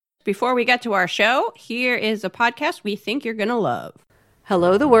Before we get to our show, here is a podcast we think you're going to love.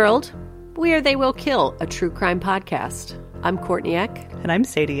 Hello, the world. We are They Will Kill, a true crime podcast. I'm Courtney Eck. And I'm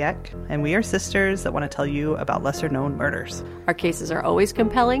Sadie Eck, and we are sisters that want to tell you about lesser-known murders. Our cases are always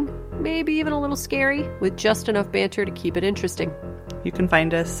compelling, maybe even a little scary, with just enough banter to keep it interesting. You can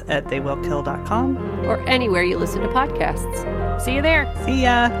find us at theywillkill.com. Or anywhere you listen to podcasts. See you there. See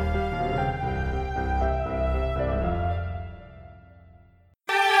ya!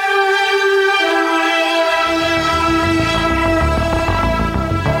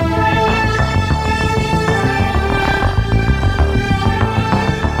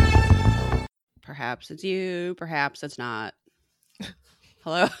 Perhaps it's you, perhaps it's not.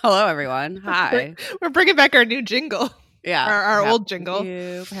 Hello, everyone. Hi. We're bringing back our new jingle. Yeah, our old jingle.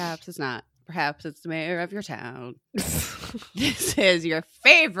 You, perhaps it's not. Perhaps it's the mayor of your town. This is your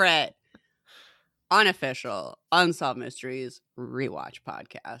favorite unofficial Unsolved Mysteries rewatch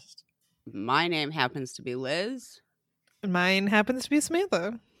podcast. My name happens to be Liz. Mine happens to be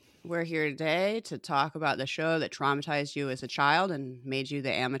Samantha. We're here today to talk about the show that traumatized you as a child and made you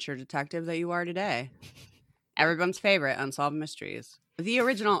the amateur detective that you are today. Everyone's favorite Unsolved Mysteries. The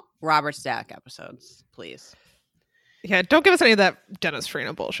original Robert Stack episodes, please. Yeah, don't give us any of that Dennis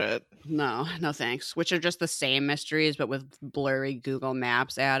Farina bullshit. No thanks. Which are just the same mysteries, but with blurry Google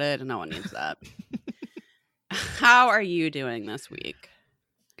Maps added. No one needs that. How are you doing this week?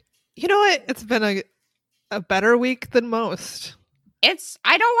 You know what? It's been a better week than most.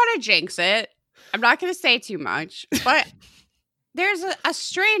 I don't want to jinx it. I'm not going to say too much, but there's a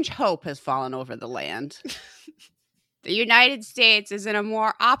strange hope has fallen over the land. The United States is in a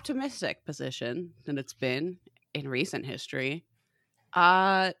more optimistic position than it's been in recent history.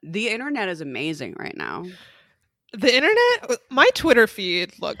 The internet is amazing right now. The internet, my Twitter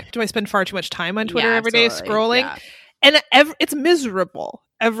feed, look, do I spend far too much time on Twitter every day scrolling? Yeah. And it's miserable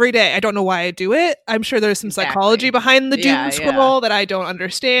every day. I don't know why I do it. I'm sure there's some psychology behind the doom scroll that I don't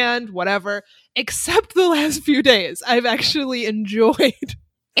understand, whatever. Except the last few days, I've actually enjoyed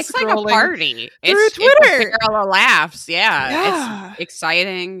It's like a party. Through Twitter. It's a barrel of laughs. Yeah. It's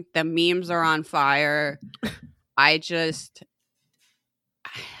exciting. The memes are on fire. I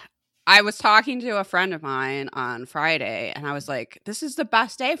was talking to a friend of mine on Friday, and I was like, this is the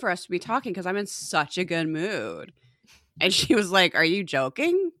best day for us to be talking because I'm in such a good mood. And she was like, are you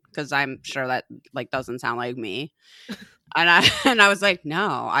joking? Because I'm sure that doesn't sound like me. And I was like,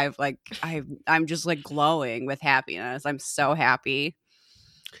 no, I'm just glowing with happiness. I'm so happy.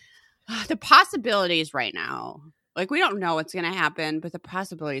 The possibilities right now, we don't know what's going to happen, but the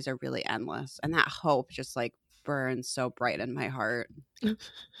possibilities are really endless. And that hope just burns so bright in my heart.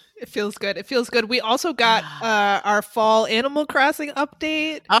 It feels good. It feels good. We also got our fall Animal Crossing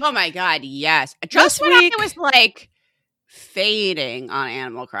update. Oh my God, yes. Just when I was fading on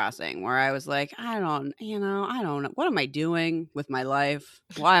Animal Crossing, where I was like, I don't know. What am I doing with my life?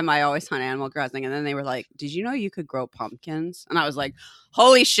 Why am I always on Animal Crossing? And then they were like, did you know you could grow pumpkins? And I was like,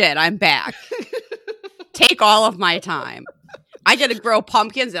 holy shit, I'm back. Take all of my time. I get to grow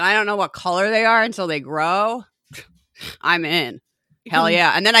pumpkins and I don't know what color they are until they grow. I'm in. Hell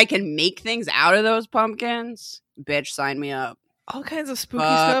yeah. And then I can make things out of those pumpkins. Bitch, sign me up. All kinds of spooky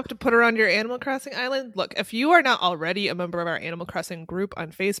stuff to put around your Animal Crossing island. Look, if you are not already a member of our Animal Crossing group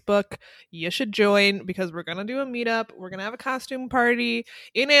on Facebook, you should join because we're going to do a meetup. We're going to have a costume party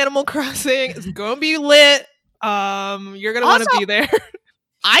in Animal Crossing. It's going to be lit. You're going to want to be there.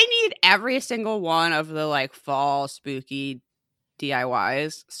 I need every single one of the fall spooky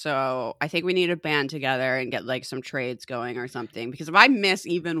DIYs. So I think we need to band together and get some trades going or something. Because if I miss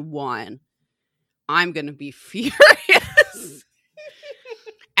even one, I'm going to be furious.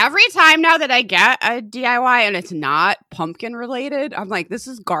 Every time now that I get a DIY and it's not pumpkin related, I'm like, this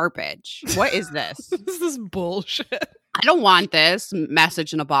is garbage. What is this? This is bullshit. I don't want this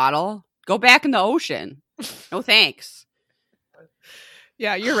message in a bottle. Go back in the ocean. No thanks.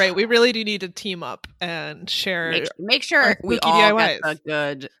 Yeah, you're right. We really do need to team up and share. Make sure we all DIYs. Get the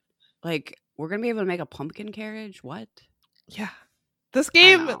good. We're gonna be able to make a pumpkin carriage. What? Yeah, this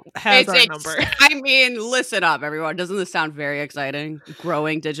game has our number. I mean, listen up, everyone. Doesn't this sound very exciting?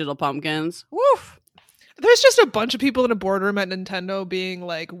 Growing digital pumpkins. Woof. There's just a bunch of people in a boardroom at Nintendo being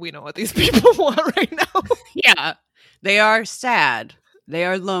like, "We know what these people want right now." Yeah, they are sad. They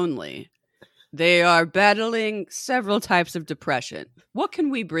are lonely. They are battling several types of depression. What can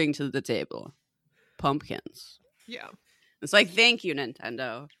we bring to the table? Pumpkins. Yeah. It's thank you,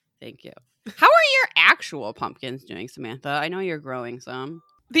 Nintendo. Thank you. How are your actual pumpkins doing, Samantha? I know you're growing some.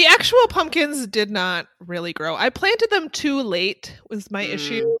 The actual pumpkins did not really grow. I planted them too late was my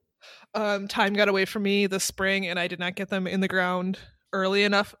issue. Time got away from me this spring and I did not get them in the ground early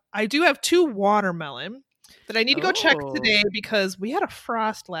enough. I do have 2 watermelon that I need to go check today because we had a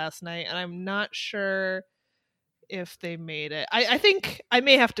frost last night and I'm not sure if they made it. I think I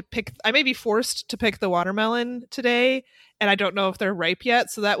may be forced to pick the watermelon today, and I don't know if they're ripe yet,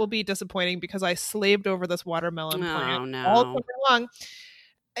 so that will be disappointing because I slaved over this watermelon plant all summer long.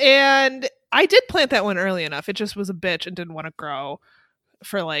 And I did plant that one early enough. It just was a bitch and didn't want to grow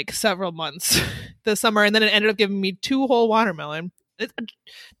for like several months this summer, and then it ended up giving me 2 whole watermelon. I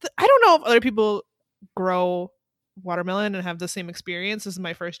don't know if other people grow watermelon and have the same experience. This is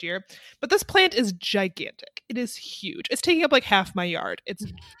my first year, but this plant is gigantic. It is huge. It's taking up like half my yard. It's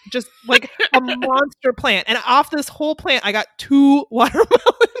just like a monster plant, and off this whole plant I got 2 watermelon.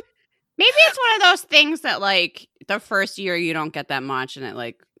 Maybe it's one of those things that like the first year you don't get that much, and it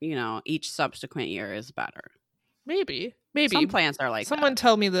like, you know, each subsequent year is better. Maybe some plants are like someone that.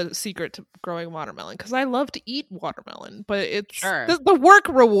 Tell me the secret to growing watermelon, because I love to eat watermelon, but it's Sure. the work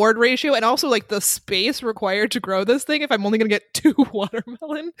reward ratio and also like the space required to grow this thing, if I'm only gonna get 2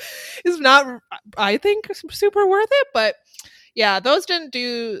 watermelon, is not, I think, super worth it. But yeah, those didn't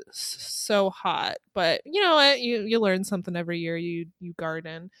do so hot, but you know what, you learn something every year you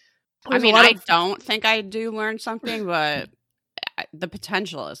garden. I mean, I don't think I do learn something, but the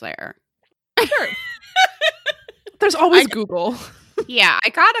potential is there. Sure. There's always Google. Yeah, I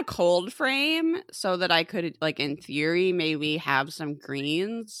got a cold frame so that I could, like, in theory, maybe have some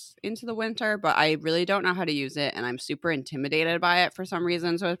greens into the winter, but I really don't know how to use it, and I'm super intimidated by it for some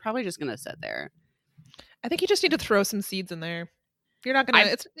reason, so it's probably just going to sit there. I think you just need to throw some seeds in there. You're not going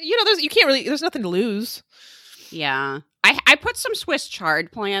to, it's, you know, there's nothing to lose. Yeah. I put some Swiss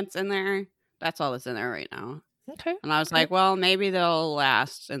chard plants in there. That's all that's in there right now. Okay. And I was like, well, maybe they'll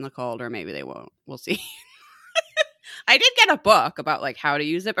last in the cold, or maybe they won't. We'll see. I did get a book about like how to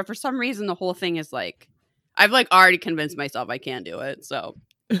use it, but for some reason the whole thing is like, I've like already convinced myself I can't do it. So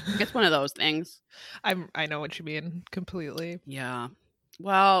it's one of those things. I know what you mean completely. Yeah.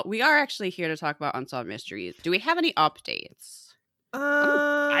 Well, we are actually here to talk about Unsolved Mysteries. Do we have any updates?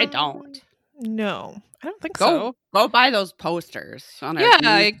 I don't. No, I don't think so. Go buy those posters on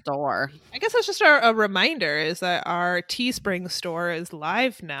our store. I guess that's just a reminder is that our Teespring store is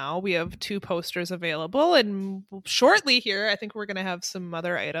live now. We have 2 posters available, and shortly here, I think we're going to have some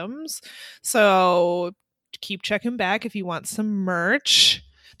other items. So keep checking back if you want some merch.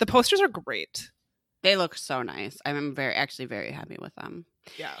 The posters are great. They look so nice. I'm very happy with them.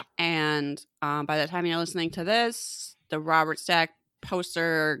 Yeah. And by the time you're listening to this, the Robert Stack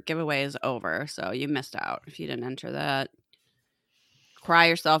poster giveaway is over, so you missed out if you didn't enter that. Cry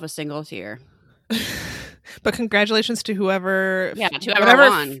yourself a single tear. But congratulations to whoever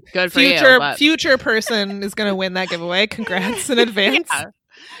won. Good for you. Future person is going to win that giveaway. Congrats in advance. Yeah.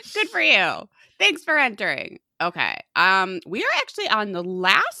 Good for you. Thanks for entering. Okay. We are actually on the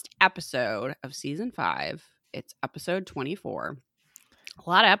last episode of season 5. It's episode 24. A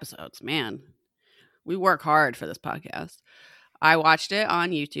lot of episodes, man. We work hard for this podcast. I watched it on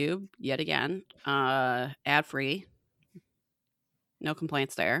YouTube yet again, ad-free. No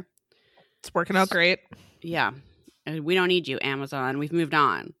complaints there. It's working out great. Yeah. We don't need you, Amazon. We've moved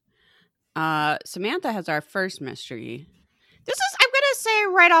on. Samantha has our first mystery. This is, I'm going to say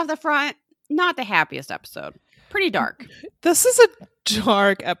right off the front, not the happiest episode. Pretty dark. This is a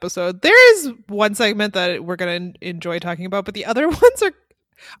dark episode. There is one segment that we're going to enjoy talking about, but the other ones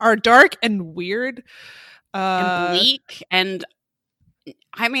are dark and weird. And bleak, and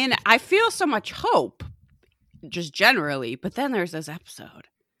I mean, I feel so much hope just generally, but then there's this episode,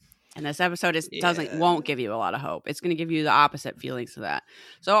 and this episode won't give you a lot of hope. It's going to give you the opposite feelings of that.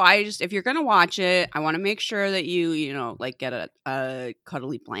 So if you're going to watch it, I want to make sure that you know, like get a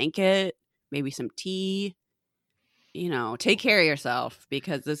cuddly blanket, maybe some tea, you know, take care of yourself,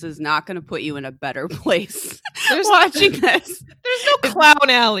 because this is not going to put you in a better place watching this. There's no clown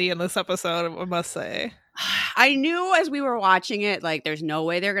alley in this episode, I must say. I knew as we were watching it, like, there's no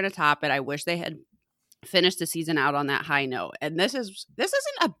way they're going to top it. I wish they had finished the season out on that high note. And this isn't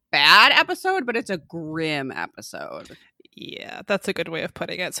a bad episode, but it's a grim episode. Yeah, that's a good way of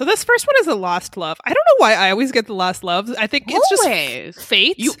putting it. So this first one is a lost love. I don't know why I always get the lost loves. I think it's just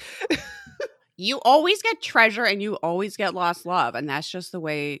fate. You always get treasure and you always get lost love. And that's just the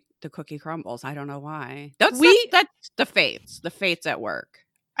way the cookie crumbles. I don't know why. That's the fates. The fates at work.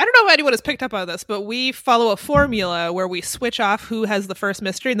 I don't know if anyone has picked up on this, but we follow a formula where we switch off who has the first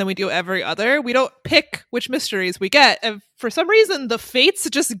mystery and then we do every other. We don't pick which mysteries we get. And for some reason, the fates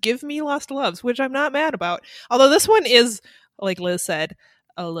just give me lost loves, which I'm not mad about. Although this one is, like Liz said,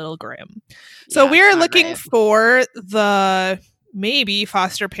 a little grim. So we're looking for the maybe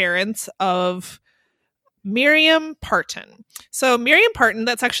foster parents of Miriam Parton. So Miriam Parton,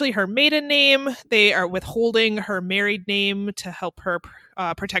 that's actually her maiden name. They are withholding her married name to help her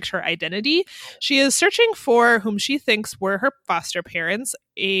protect her identity. She is searching for whom she thinks were her foster parents,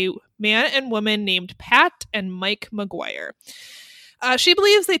 a man and woman named Pat and Mike McGuire. She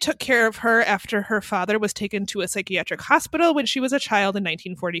believes they took care of her after her father was taken to a psychiatric hospital when she was a child in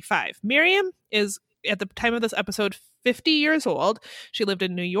 1945. Miriam is, at the time of this episode, 50 years old. She lived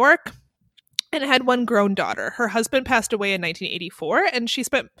in New York and had one grown daughter. Her husband passed away in 1984, and she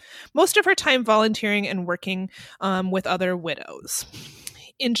spent most of her time volunteering and working with other widows.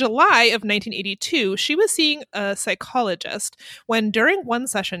 In July of 1982, she was seeing a psychologist when during one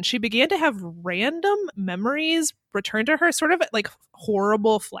session, she began to have random memories return to her, sort of like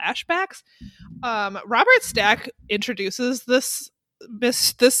horrible flashbacks. Robert Stack introduces this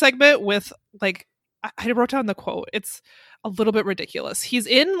segment with, like, I wrote down the quote. It's a little bit ridiculous. He's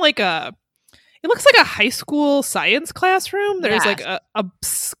in like it looks like a high school science classroom. There's like a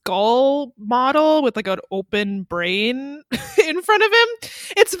skull model with like an open brain in front of him.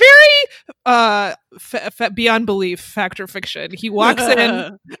 It's very beyond belief, fact or fiction. He walks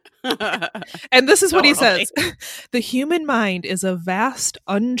in and this is what he says. The human mind is a vast,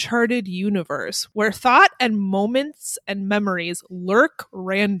 uncharted universe where thought and moments and memories lurk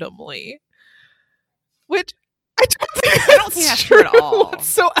randomly. Which I don't think that's true at all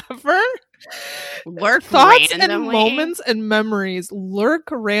whatsoever. Lurk Thoughts randomly? And moments and memories lurk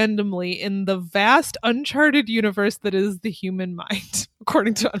randomly in the vast, uncharted universe that is the human mind,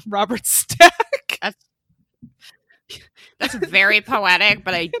 according to Robert Stack. That's very poetic,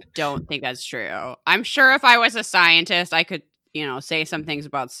 but I don't think that's true. I'm sure if I was a scientist, I could, say some things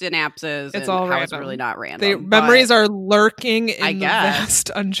about synapses. It's all random. It's really not random. Memories are lurking in the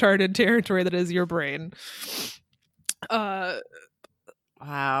vast, uncharted territory that is your brain. Wow.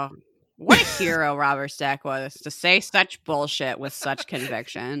 What a hero Robert Stack was to say such bullshit with such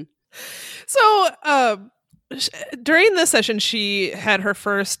conviction. So, during this session, she had her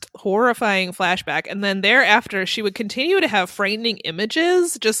first horrifying flashback, and then thereafter, she would continue to have frightening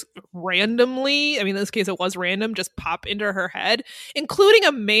images just randomly. I mean, in this case, it was random, just pop into her head, including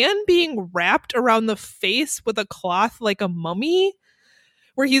a man being wrapped around the face with a cloth like a mummy,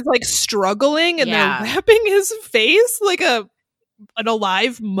 where he's like struggling and they're wrapping his face like an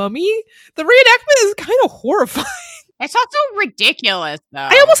alive mummy. The reenactment is kind of horrifying. It's also ridiculous, though.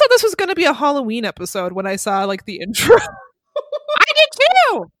 I almost thought this was going to be a Halloween episode when I saw like the intro. I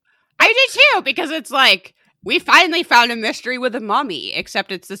did too, because it's like we finally found a mystery with a mummy,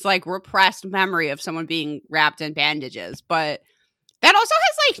 except it's this like repressed memory of someone being wrapped in bandages. But that also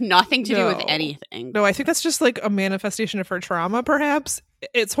has like nothing to do with anything. No, I think that's just like a manifestation of her trauma, perhaps.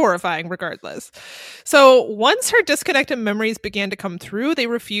 It's horrifying regardless. So once her disconnected memories began to come through, they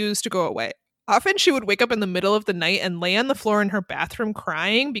refused to go away. Often she would wake up in the middle of the night and lay on the floor in her bathroom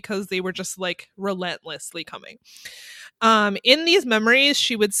crying because they were just like relentlessly coming. In these memories,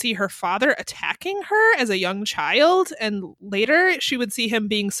 she would see her father attacking her as a young child, and later she would see him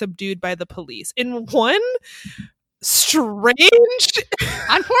being subdued by the police. In one strange...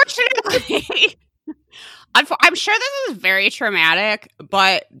 Unfortunately... I'm sure this is very traumatic,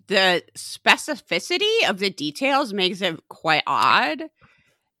 but the specificity of the details makes it quite odd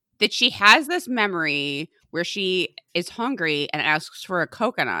that she has this memory where she is hungry and asks for a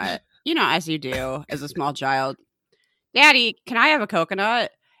coconut, as you do as a small child. Daddy, can I have a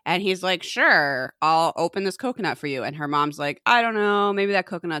coconut? And he's like, sure, I'll open this coconut for you. And her mom's like, I don't know, maybe that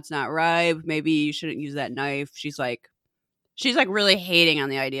coconut's not ripe. Maybe you shouldn't use that knife. She's like really hating on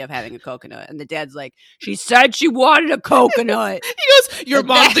the idea of having a coconut. And the dad's like, she said she wanted a coconut. He goes, your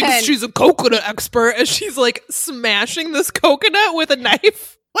mom thinks she's a coconut expert, and she's like smashing this coconut with a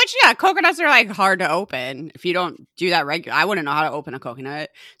knife. Which, coconuts are like hard to open if you don't do that regular. I wouldn't know how to open a coconut.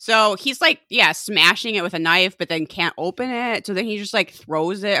 So he's like, smashing it with a knife, but then can't open it. So then he just like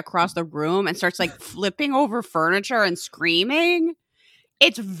throws it across the room and starts like flipping over furniture and screaming.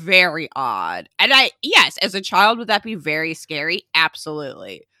 It's very odd. And as a child, would that be very scary?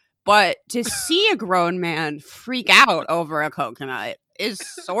 Absolutely. But to see a grown man freak out over a coconut is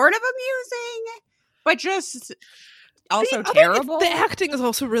sort of amusing, but just also terrible. The acting is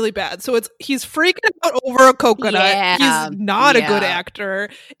also really bad. So he's freaking out over a coconut. He's not a good actor.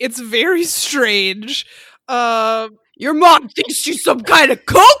 It's very strange. Your mom thinks she's some kind of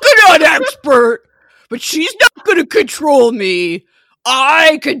coconut expert, but she's not going to control me.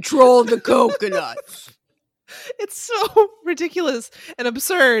 I control the coconuts. It's so ridiculous and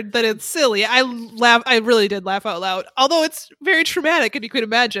absurd that it's silly. I really did laugh out loud. Although it's very traumatic, and you could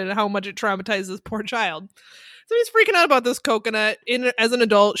imagine how much it traumatizes this poor child. So he's freaking out about this coconut. As an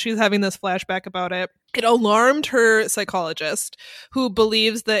adult, she's having this flashback about it. It alarmed her psychologist, who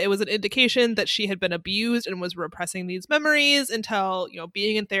believes that it was an indication that she had been abused and was repressing these memories until,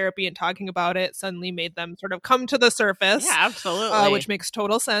 being in therapy and talking about it suddenly made them sort of come to the surface. Yeah, absolutely. Which makes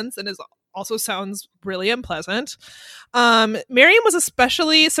total sense and also sounds really unpleasant. Miriam was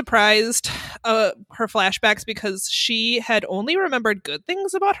especially surprised her flashbacks because she had only remembered good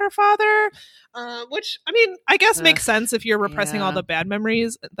things about her father, which, I guess makes sense. If you're repressing all the bad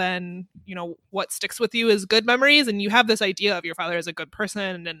memories, then, what sticks with you is good memories, and you have this idea of your father as a good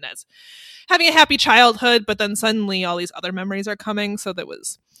person and as having a happy childhood, but then suddenly all these other memories are coming, so that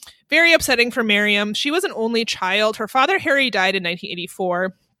was very upsetting for Miriam. She was an only child. Her father, Harry, died in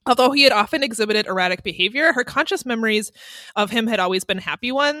 1984. Although he had often exhibited erratic behavior, her conscious memories of him had always been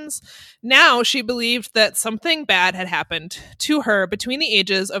happy ones. Now she believed that something bad had happened to her between the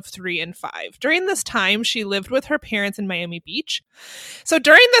ages of 3 and 5. During this time, she lived with her parents in Miami Beach. So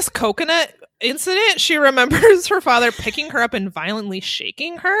during this coconut incident, she remembers her father picking her up and violently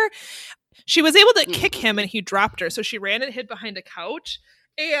shaking her. She was able to kick him and he dropped her, so she ran and hid behind a couch.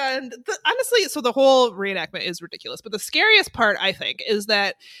 And honestly, so the whole reenactment is ridiculous. But the scariest part, I think, is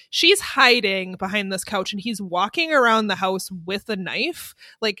that she's hiding behind this couch and he's walking around the house with a knife,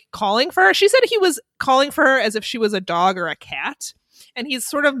 like calling for her. She said he was calling for her as if she was a dog or a cat. And he's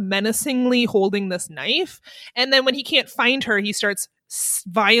sort of menacingly holding this knife. And then when he can't find her, he starts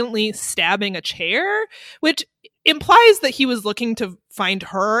violently stabbing a chair, which implies that he was looking to find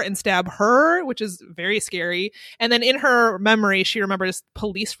her and stab her, which is very scary. And then in her memory, she remembers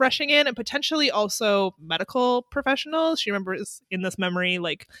police rushing in and potentially also medical professionals. She remembers in this memory,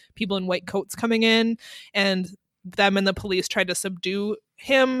 like, people in white coats coming in, and them and the police tried to subdue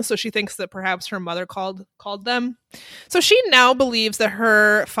him. So she thinks that perhaps her mother called them. So she now believes that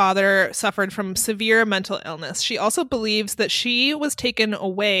her father suffered from severe mental illness. She also believes that she was taken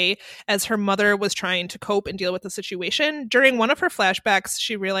away as her mother was trying to cope and deal with the situation. During one of her flashbacks,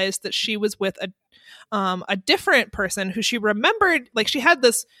 she realized that she was with a different person who she remembered, like, she had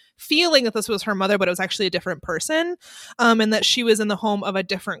this feeling that this was her mother, but it was actually a different person, and that she was in the home of a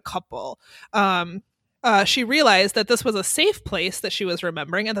different couple. She realized that this was a safe place that she was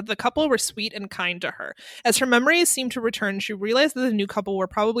remembering and that the couple were sweet and kind to her. As her memories seemed to return, she realized that the new couple were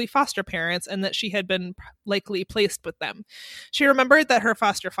probably foster parents and that she had been likely placed with them. She remembered that her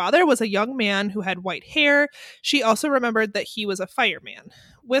foster father was a young man who had white hair. She also remembered that he was a fireman.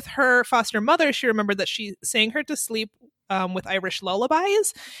 With her foster mother, she remembered that she sang her to sleep with Irish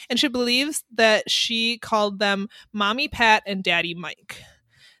lullabies, and she believes that she called them Mommy Pat and Daddy Mike.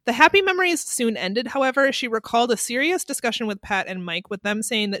 The happy memories soon ended, however. She recalled a serious discussion with Pat and Mike, with them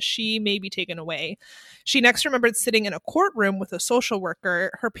saying that she may be taken away. She next remembered sitting in a courtroom with a social worker.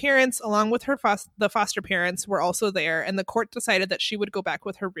 Her parents, along with the foster parents, were also there, and the court decided that she would go back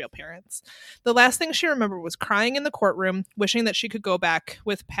with her real parents. The last thing she remembered was crying in the courtroom, wishing that she could go back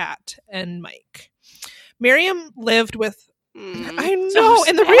with Pat and Mike. Miriam lived with I know,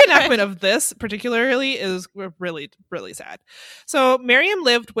 and the reenactment of this particularly is really, really sad. So Miriam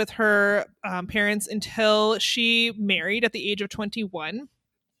lived with her parents until she married at the age of 21.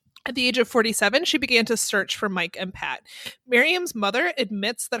 At the age of 47, she began to search for Mike and Pat. Miriam's mother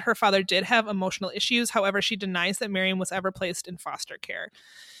admits that her father did have emotional issues. However, she denies that Miriam was ever placed in foster care.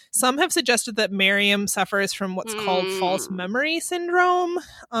 Some have suggested that Miriam suffers from what's called false memory syndrome.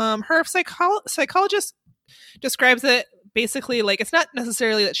 Her psychologist describes it basically like, it's not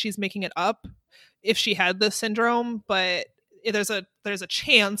necessarily that she's making it up if she had this syndrome, but there's a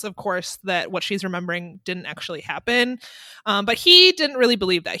chance, of course, that what she's remembering didn't actually happen. But he didn't really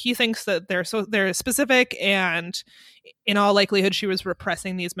believe that. He thinks that they're specific, and in all likelihood, she was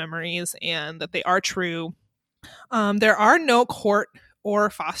repressing these memories and that they are true. There are no court or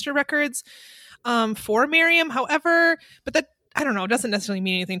foster records for Miriam, however, but that, I don't know, it doesn't necessarily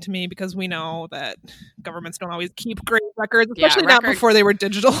mean anything to me, because we know that governments don't always keep great records, especially not before they were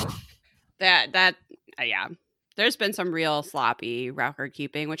digital. Yeah. There's been some real sloppy record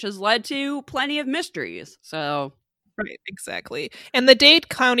keeping, which has led to plenty of mysteries. So, right, exactly. And the Dade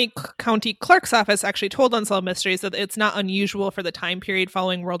County Clerk's Office actually told Unsolved Mysteries that it's not unusual for the time period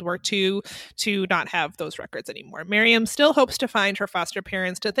following World War II to not have those records anymore. Miriam still hopes to find her foster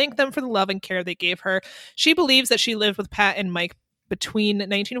parents to thank them for the love and care they gave her. She believes that she lived with Pat and Mike between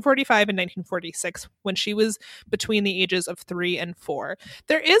 1945 and 1946, when she was between the ages of 3 and 4.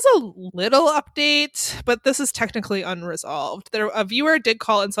 There is a little update, but this is technically unresolved. A viewer did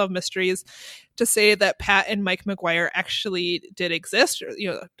call Unsolved Mysteries to say that Pat and Mike McGuire actually did exist.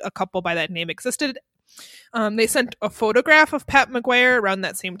 A couple by that name existed. They sent a photograph of Pat McGuire around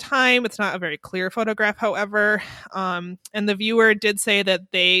that same time. It's not a very clear photograph, however. And the viewer did say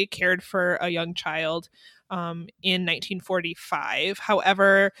that they cared for a young child in 1945.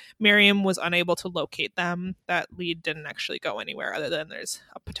 However, Miriam was unable to locate them. That lead didn't actually go anywhere other than there's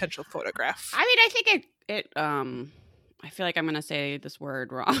a potential photograph. I mean, I think it I feel like I'm going to say this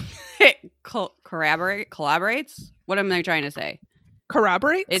word wrong. It collaborates? What am I trying to say?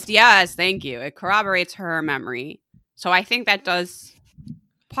 Corroborates? Yes, thank you. It corroborates her memory. So I think that does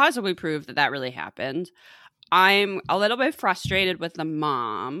possibly prove that that really happened. I'm a little bit frustrated with the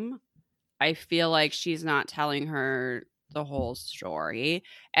mom. I feel like she's not telling her the whole story.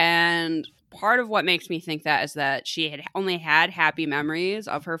 And part of what makes me think that is that she had only had happy memories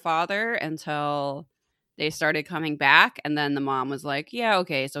of her father until they started coming back. And then the mom was like, yeah,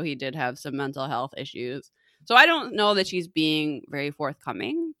 okay, so he did have some mental health issues. So I don't know that she's being very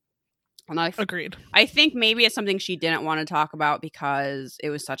forthcoming. And Agreed. I think maybe it's something she didn't want to talk about because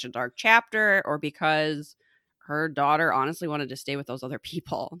it was such a dark chapter, or because her daughter honestly wanted to stay with those other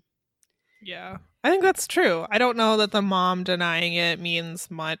people. Yeah, I think that's true. I don't know that the mom denying it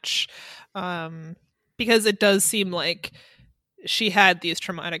means much, because it does seem like she had these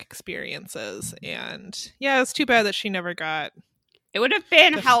traumatic experiences. And yeah, it's too bad that she never got... It would have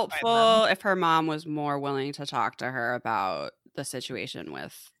been helpful if her mom was more willing to talk to her about the situation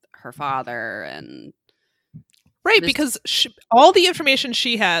with her father and... Right, because all the information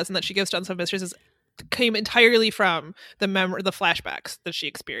she has and that she gives to Unsolved Mysteries came entirely from the flashbacks that she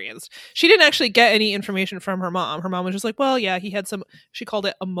experienced. She didn't actually get any information from her mom. Her mom was just like, well, yeah, he had some, she called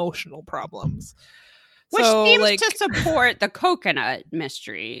it emotional problems. Which seems to support the coconut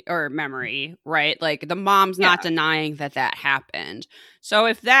mystery or memory, right? Like the mom's not denying that happened. So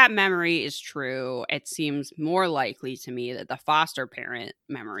if that memory is true, it seems more likely to me that the foster parent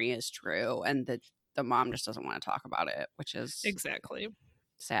memory is true and that the mom just doesn't want to talk about it, which is exactly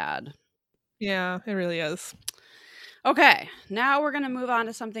sad. Yeah, it really is. Okay, now we're going to move on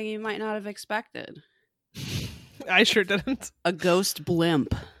to something you might not have expected. I sure didn't. A ghost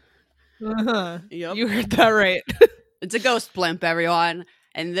blimp. Uh-huh. Yep. You heard that right. It's a ghost blimp, everyone.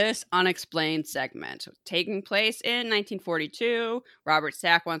 And this unexplained segment, taking place in 1942, Robert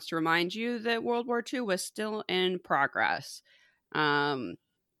Stack wants to remind you that World War II was still in progress.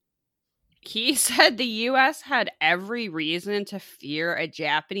 He said the U.S. had every reason to fear a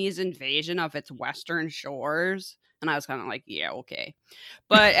Japanese invasion of its western shores. And I was kind of like, yeah, okay.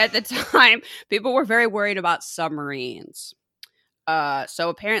 But at the time, people were very worried about submarines. So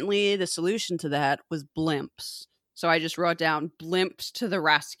apparently the solution to that was blimps. So I just wrote down blimps to the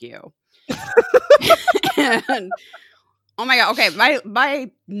rescue. And, oh my God. Okay.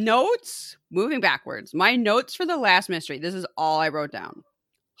 My notes, moving backwards, my notes for the last mystery. This is all I wrote down.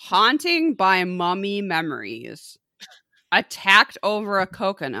 Haunting by mummy memories. Attacked over a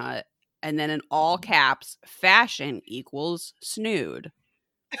coconut. And then in all caps, fashion equals snood.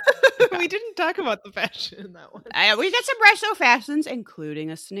 We didn't talk about the fashion in that one. We got some resto fashions,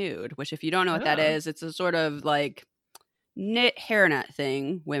 including a snood, which if you don't know what that is, it's a sort of like knit hairnet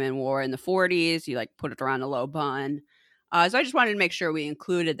thing women wore in the 40s. You like put it around a low bun. So I just wanted to make sure we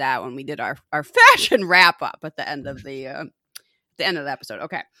included that when we did our fashion wrap up at the end of the episode.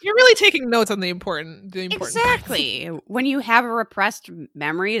 Okay. You're really taking notes on the important exactly. When you have a repressed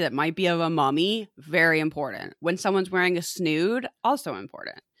memory that might be of a mummy, very important. When someone's wearing a snood, also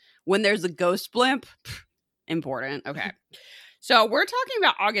important. When there's a ghost blimp, important. Okay. So we're talking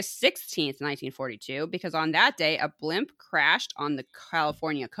about August 16th, 1942, because on that day, a blimp crashed on the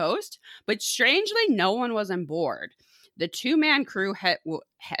California coast, but strangely, no one was on board. The two-man crew had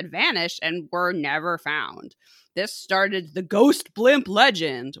vanished and were never found. This started the ghost blimp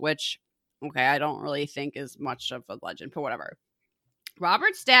legend, which, okay, I don't really think is much of a legend, but whatever.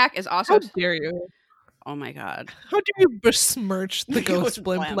 Robert Stack is also... How dare you? Oh my God. How dare you besmirch the ghost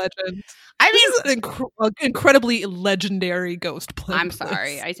blimp legend? I mean... This is an incredibly legendary ghost blimp. I'm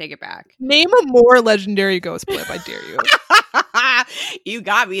sorry. I take it back. Name a more legendary ghost blimp. I dare you. You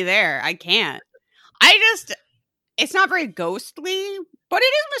got me there. I can't. It's not very ghostly, but it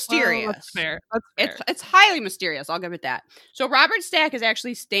is mysterious. Well, that's fair. That's fair. It's highly mysterious. I'll give it that. So Robert Stack is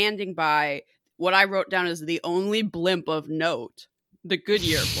actually standing by what I wrote down as the only blimp of note, the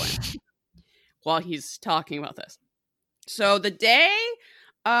Goodyear blimp, while he's talking about this. So the day...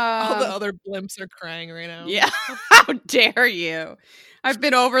 all the other blimps are crying right now. Yeah. How dare you? I've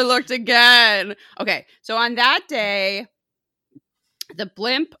been overlooked again. Okay. So on that day... The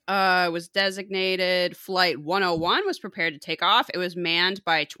blimp was designated Flight 101, was prepared to take off. It was manned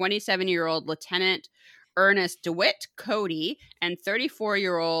by 27-year-old Lieutenant Ernest DeWitt Cody and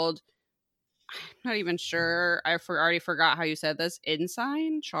 34-year-old, not even sure. Already forgot how you said this.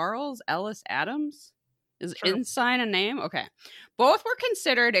 Ensign Charles Ellis Adams? Is Ensign a name? Okay. Both were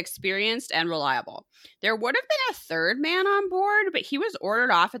considered experienced and reliable. There would have been a third man on board, but he was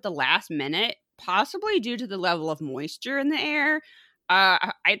ordered off at the last minute, possibly due to the level of moisture in the air.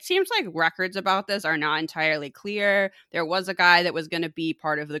 It seems like records about this are not entirely clear. There was a guy that was going to be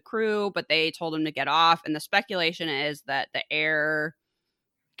part of the crew, but they told him to get off. And the speculation is that the air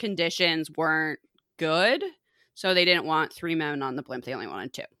conditions weren't good, so they didn't want 3 men on the blimp. They only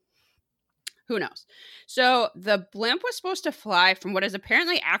wanted 2. Who knows? So the blimp was supposed to fly from what is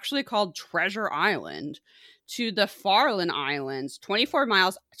apparently actually called Treasure Island to the Farallon Islands, 25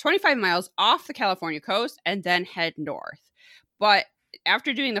 miles off the California coast, and then head north. But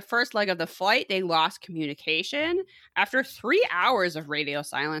after doing the first leg of the flight, they lost communication. After 3 hours of radio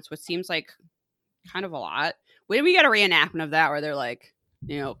silence, which seems like kind of a lot. When we get a reenactment of that where they're like,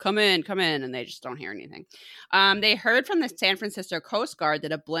 come in, and they just don't hear anything. They heard from the San Francisco Coast Guard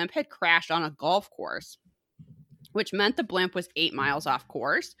that a blimp had crashed on a golf course, which meant the blimp was 8 miles off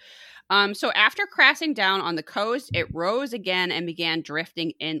course. So after crashing down on the coast, it rose again and began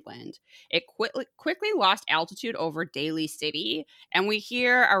drifting inland. It quickly lost altitude over Daly City, and we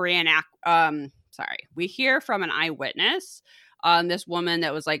hear we hear from an eyewitness. This woman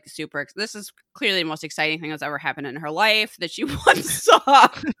that was like this is clearly the most exciting thing that's ever happened in her life, that she once saw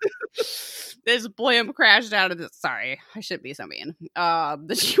this blimp crash down to this. Sorry, I shouldn't be so mean.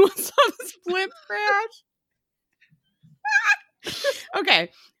 That she once saw this blimp crash. Okay.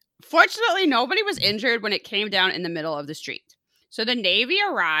 Fortunately, nobody was injured when it came down in the middle of the street. So the Navy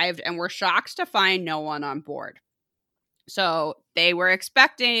arrived and were shocked to find no one on board. So they were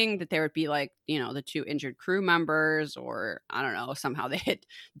expecting that there would be the 2 injured crew members, or I don't know, somehow they had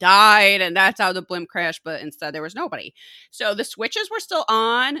died and that's how the blimp crashed, but instead there was nobody. So the switches were still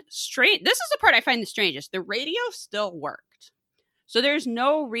on. This is the part I find the strangest. The radio still worked. So there's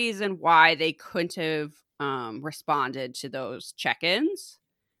no reason why they couldn't have responded to those check-ins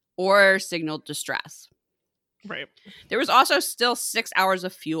or signaled distress. Right. There was also still 6 hours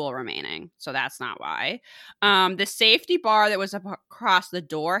of fuel remaining, so that's not why. The safety bar that was across the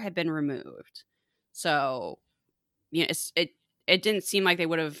door had been removed. So, it didn't seem like they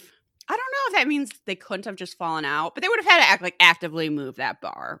would have. I don't know if that means they couldn't have just fallen out, but they would have had to actively move that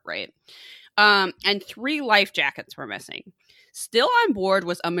bar, right? And 3 life jackets were missing. Still on board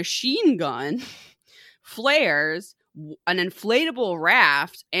was a machine gun, flares, an inflatable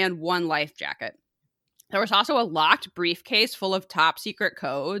raft, and 1 life jacket. There was also a locked briefcase full of top secret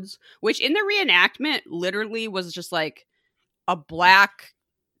codes, which in the reenactment literally was just like a black,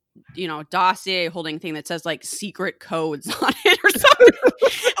 dossier holding thing that says secret codes on it or something.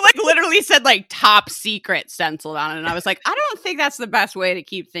 It literally said top secret stenciled on it. And I was like, I don't think that's the best way to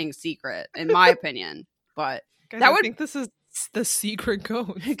keep things secret, in my opinion. But guys, I think this is the secret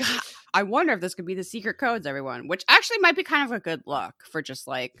codes. God, I wonder if this could be the secret codes, everyone, which actually might be kind of a good look for just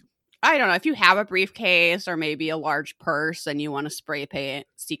I don't know, if you have a briefcase or maybe a large purse and you want to spray paint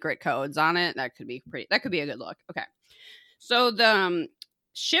secret codes on it, that could be a good look. Okay. So the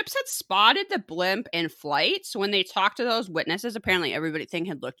ships had spotted the blimp in flight. So when they talked to those witnesses, apparently everything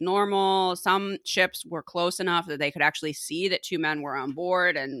had looked normal. Some ships were close enough that they could actually see that 2 men were on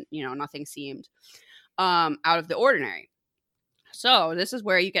board, and, nothing seemed out of the ordinary. So this is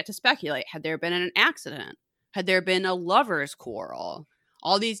where you get to speculate. Had there been an accident? Had there been a lover's quarrel?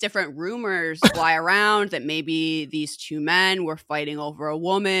 All these different rumors fly around that maybe these 2 men were fighting over a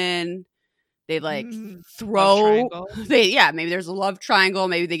woman. They throw. Maybe there's a love triangle.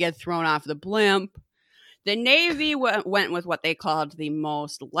 Maybe they get thrown off the blimp. The Navy went with what they called the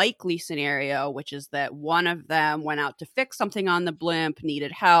most likely scenario, which is that one of them went out to fix something on the blimp,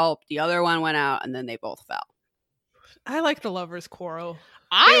 needed help. The other one went out, and then they both fell. I like the lovers' quarrel.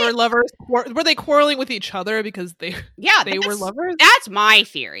 They were lovers. Were they quarreling with each other because they were lovers? That's my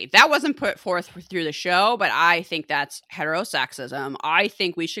theory. That wasn't put forth through the show, but I think that's heterosexism. I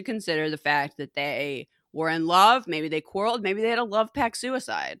think we should consider the fact that they were in love. Maybe they quarreled. Maybe they had a love pact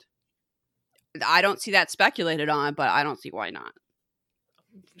suicide. I don't see that speculated on, but I don't see why not.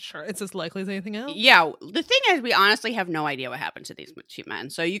 Sure, it's as likely as anything else. Yeah, the thing is, we honestly have no idea what happened to these 2 men.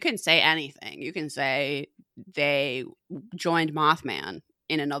 So you can say anything. You can say they joined Mothman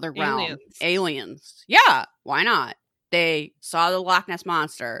in another realm. Aliens. Yeah, why not? They saw the Loch Ness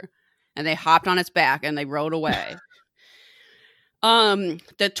Monster and they hopped on its back and they rode away.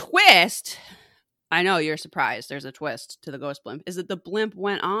 The twist, I know you're surprised, there's a twist to the ghost blimp, is that the blimp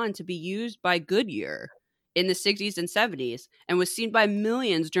went on to be used by Goodyear in the 60s and 70s and was seen by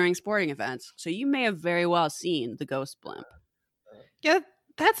millions during sporting events. So you may have very well seen the ghost blimp. Yeah,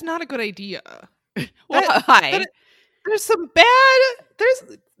 that's that's not a good idea. Why? There's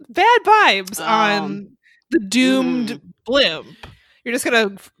bad vibes on the doomed blimp. You're just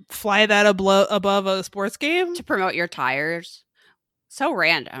gonna fly that above a sports game to promote your tires. So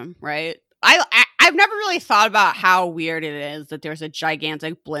random, right? I've never really thought about how weird it is that there's a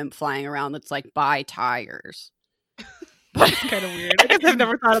gigantic blimp flying around that's like by tires. That's kind of weird. I guess I've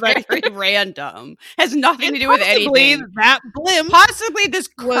never thought about it. Very random. Has nothing to do with anything. That blimp, possibly this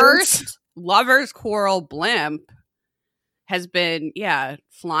cursed lovers quarrel blimp, has been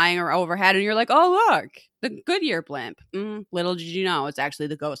flying overhead, and you're like, oh look, the Goodyear blimp. Little did you know, it's actually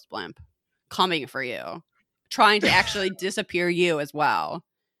the ghost blimp coming for you, trying to actually disappear you as well.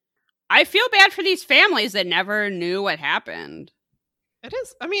 I feel bad for these families that never knew what happened. It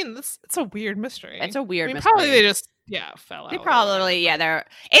is. I mean, it's a weird mystery. It's a weird mystery. Probably they just fell out. They probably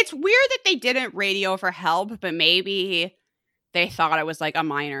it's weird that they didn't radio for help, but maybe they thought it was like a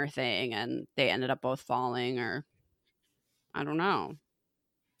minor thing and they ended up both falling, or I don't know.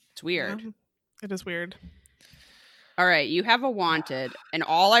 It's weird. It is weird. All right, you have a wanted, and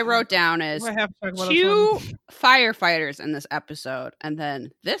all I wrote down is 2 firefighters in this episode, and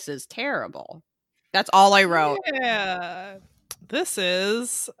then this is terrible. That's all I wrote. Yeah. This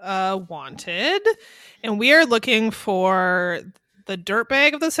is wanted, and we are looking for the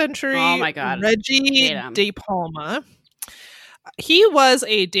dirtbag of the century. Oh my God, Reggie De Palma. He was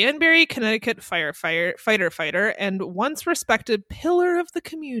a Danbury, Connecticut fighter, and once respected pillar of the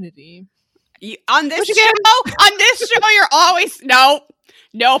community. On this show, you're always nope.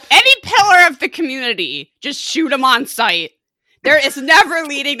 Any pillar of the community, just shoot him on sight. There is never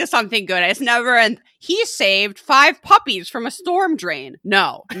leading to something good. It's never. And he saved 5 puppies from a storm drain.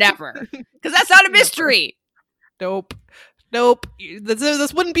 No, never, because that's not a mystery. Nope.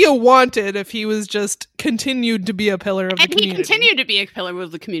 This wouldn't be a wanted if he was just continued to be a pillar of the community. And he continued to be a pillar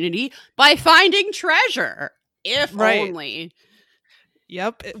of the community by finding treasure, if only.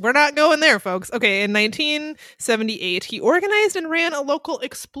 Yep. We're not going there, folks. Okay, in 1978, he organized and ran a local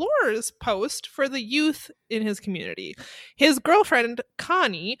explorers post for the youth in his community. His girlfriend,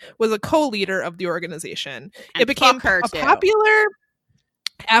 Connie, was a co-leader of the organization. And it became a popular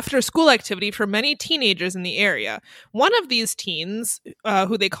after-school activity for many teenagers in the area. One of these teens,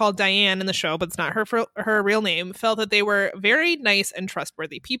 who they called Diane in the show, but it's not her real name, felt that they were very nice and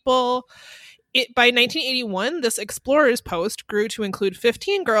trustworthy people. By 1981, this explorers post grew to include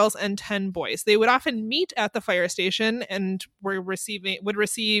 15 girls and 10 boys. They would often meet at the fire station and would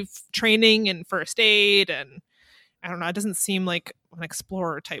receive training in first aid, and I don't know, it doesn't seem like an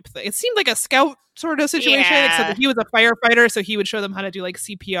explorer type thing. It seemed like a scout sort of situation, except that he was a firefighter, so he would show them how to do like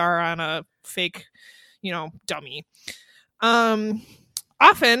CPR on a fake, dummy.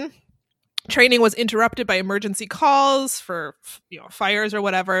 Often training was interrupted by emergency calls for fires or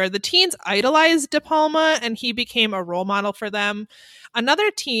whatever. The teens idolized De Palma, and he became a role model for them. Another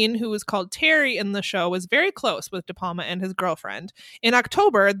teen, who was called Terry in the show, was very close with De Palma and his girlfriend. In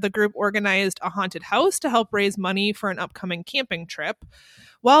October, the group organized a haunted house to help raise money for an upcoming camping trip.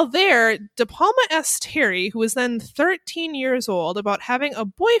 While there, De Palma asked Terry, who was then 13 years old, about having a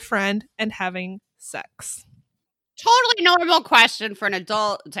boyfriend and having sex. Totally normal question for an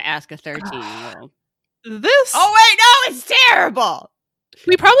adult to ask a 13-year-old. This? Oh, wait, no, it's terrible.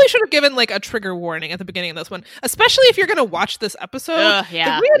 We probably should have given like a trigger warning at the beginning of this one, especially if you're going to watch this episode.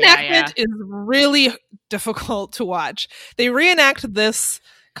 The reenactment is really difficult to watch. They reenact this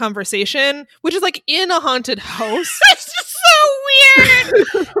conversation, which is like in a haunted house. It's just so weird.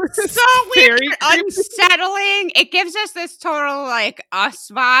 So weird. Unsettling. It gives us this total like Us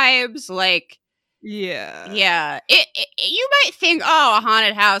vibes, like. Yeah. You might think, oh, a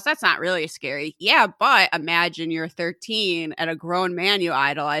haunted house, that's not really scary. Yeah, but imagine you're 13 and a grown man you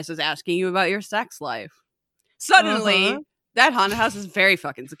idolize is asking you about your sex life. Suddenly, that haunted house is very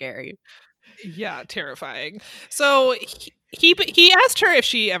fucking scary. Yeah, terrifying. So he asked her if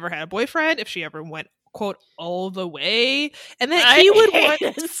she ever had a boyfriend, if she ever went, quote, all the way, and then he would want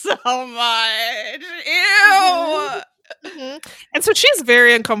it so much. Ew. Mm-hmm. And so she's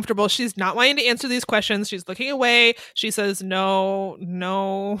very uncomfortable. She's not wanting to answer these questions. She's looking away. She says, no,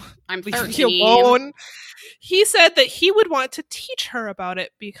 I'm 13. Leave me alone. He said that he would want to teach her about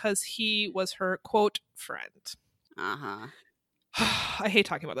it because he was her, quote, friend. I hate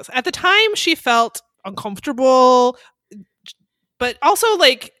talking about this. At the time, she felt uncomfortable, but also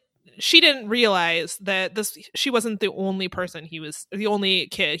like she didn't realize that she wasn't the only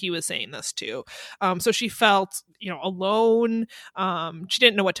kid he was saying this to. So she felt, alone. She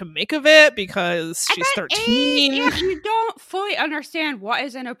didn't know what to make of it because she's 13. You don't fully understand what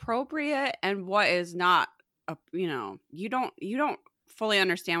is inappropriate and what is not. You don't fully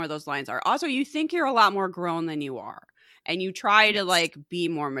understand where those lines are. Also, you think you're a lot more grown than you are, and you try to like be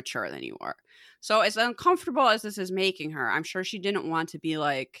more mature than you are. So as uncomfortable as this is making her, I'm sure she didn't want to be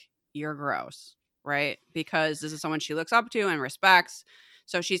like, you're gross, right? Because this is someone she looks up to and respects.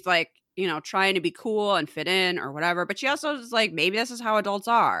 So she's like, you know, trying to be cool and fit in or whatever. But she also is like, maybe this is how adults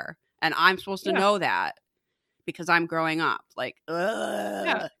are. And I'm supposed to know that because I'm growing up. Like, ugh.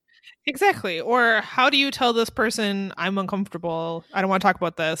 Yeah. Exactly. Or how do you tell this person I'm uncomfortable? I don't want to talk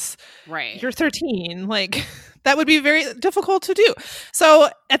about this. Right. You're 13. Like that would be very difficult to do. So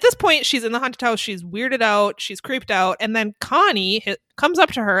at this point, she's in the haunted house. She's weirded out. She's creeped out. And then Connie comes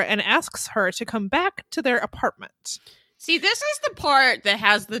up to her and asks her to come back to their apartment. See, this is the part that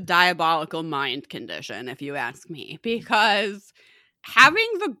has the diabolical mind condition, if you ask me, because having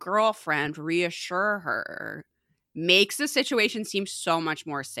the girlfriend reassure her makes the situation seem so much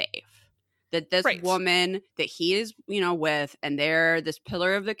more safe. That this woman that he is, you know, with, and they're this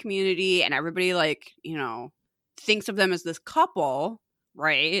pillar of the community, and everybody, like, you know, thinks of them as this couple,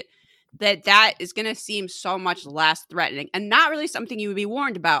 right? That is going to seem so much less threatening and not really something you would be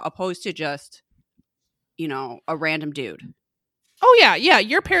warned about, opposed to just, you know, a random dude. Oh, yeah. Yeah.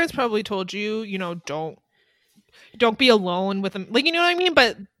 Your parents probably told you, you know, don't be alone with them. Like, you know what I mean?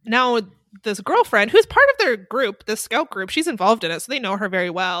 But now this girlfriend, who's part of their group, this scout group, she's involved in it, so they know her very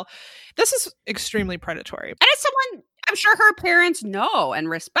well. This is extremely predatory. And it's someone I'm sure her parents know and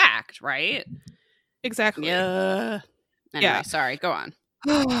respect, right? Exactly. Yeah. Anyway, sorry, go on.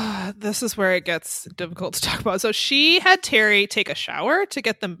 This is where it gets difficult to talk about. So she had Terry take a shower to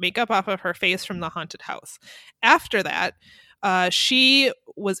get the makeup off of her face from the haunted house. After that, she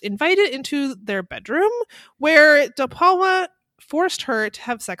was invited into their bedroom where De Palma forced her to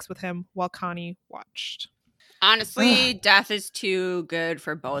have sex with him while Connie watched. Honestly, death is too good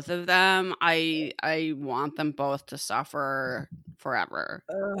for both of them. I want them both to suffer forever.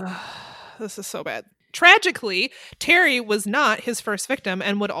 This is so bad. Tragically, Terry was not his first victim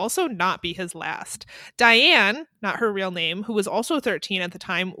and would also not be his last. Diane, not her real name, who was also 13 at the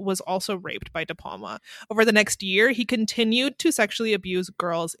time, was also raped by De Palma. Over the next year, he continued to sexually abuse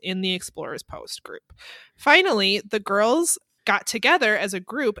girls in the Explorers Post group. Finally, the girls got together as a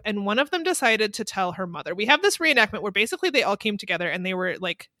group, and one of them decided to tell her mother. We have this reenactment where basically they all came together and they were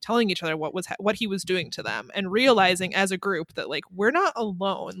like telling each other what he was doing to them, and realizing as a group that like we're not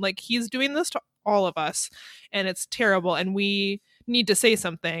alone. Like he's doing this to all of us, and it's terrible, and we need to say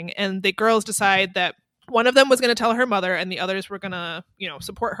something. And the girls decide that one of them was going to tell her mother, and the others were going to, you know,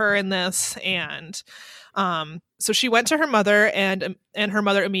 support her in this. And so she went to her mother, and her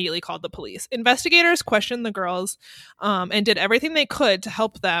mother immediately called the police. Investigators questioned the girls and did everything they could to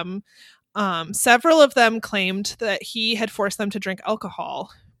help them. Several of them claimed that he had forced them to drink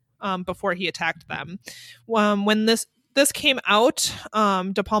alcohol before he attacked them. When this came out,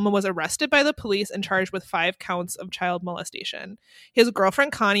 De Palma was arrested by the police and charged with 5 counts of child molestation. His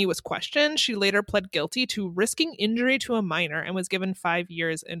girlfriend Connie was questioned. She later pled guilty to risking injury to a minor and was given 5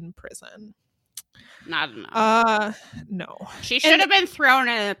 years in prison. Not enough. No. She should have been thrown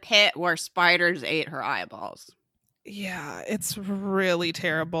in a pit where spiders ate her eyeballs. Yeah, it's really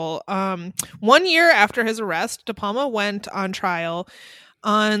terrible. 1 year after his arrest, De Palma went on trial.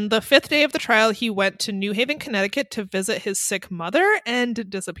 On the 5th day of the trial, he went to New Haven, Connecticut to visit his sick mother and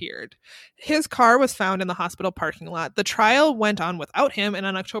disappeared. His car was found in the hospital parking lot. The trial went on without him, and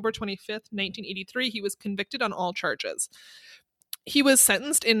on October 25th, 1983, he was convicted on all charges. He was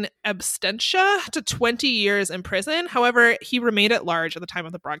sentenced in absentia to 20 years in prison. However, he remained at large at the time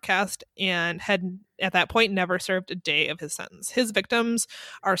of the broadcast and had, at that point, never served a day of his sentence. His victims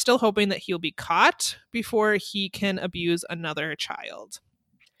are still hoping that he'll be caught before he can abuse another child.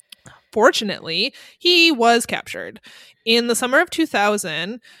 Fortunately, he was captured. In the summer of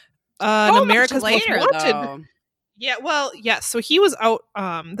 2000, America's Most Wanted... though. Yeah, well, yes. So he was out.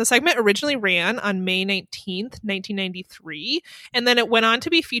 The segment originally ran on May 19th, 1993, and then it went on to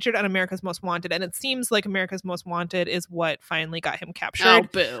be featured on America's Most Wanted. And it seems like America's Most Wanted is what finally got him captured.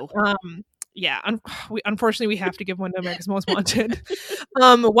 Oh, boo. Yeah, unfortunately, we have to give one to America's Most Wanted.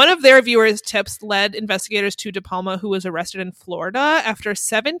 One of their viewers' tips led investigators to De Palma, who was arrested in Florida after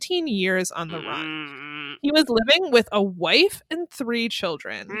 17 years on the run. He was living with a wife and 3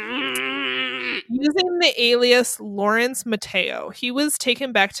 children. Using the alias Lawrence Mateo, he was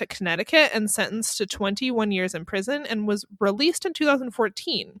taken back to Connecticut and sentenced to 21 years in prison and was released in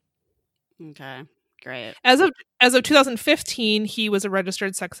 2014. Okay, great. As of 2015, he was a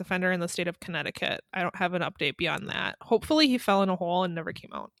registered sex offender in the state of Connecticut. I don't have an update beyond that. Hopefully he fell in a hole and never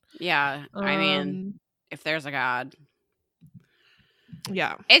came out. Yeah, I mean, if there's a God.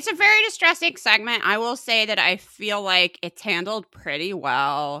 Yeah. It's a very distressing segment. I will say that I feel like it's handled pretty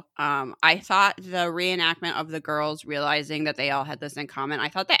well. I thought the reenactment of the girls realizing that they all had this in common, I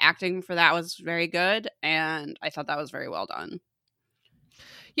thought the acting for that was very good, and I thought that was very well done.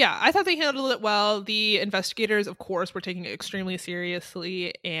 Yeah, I thought they handled it well. The investigators, of course, were taking it extremely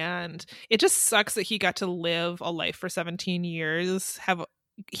seriously, and it just sucks that he got to live a life for 17 years.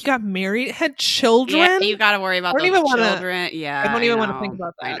 He got married, had children. Yeah, you got to worry about those children. Yeah, I don't even want to think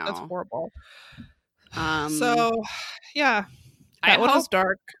about that. That's horrible. So, yeah, that one was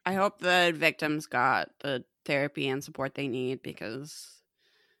dark. I hope the victims got the therapy and support they need because,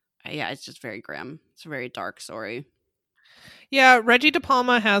 yeah, it's just very grim. It's a very dark story. Yeah, Reggie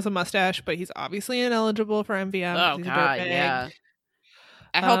DePalma has a mustache, but he's obviously ineligible for MVM. Oh, God, yeah.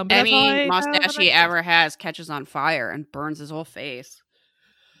 I hope any mustache he ever has catches on fire and burns his whole face.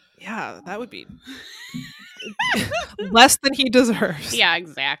 Yeah, that would be less than he deserves. Yeah,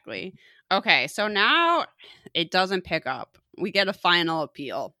 exactly. Okay, so now it doesn't pick up. We get a final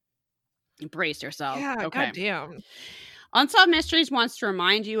appeal. Brace yourself. Yeah, okay. goddamn. Unsolved Mysteries wants to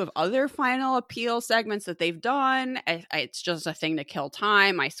remind you of other final appeal segments that they've done. It's just a thing to kill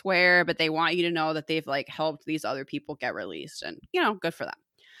time, I swear, but they want you to know that they've helped these other people get released, and good for them.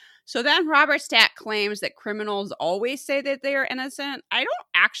 So then Robert Stack claims that criminals always say that they are innocent. I don't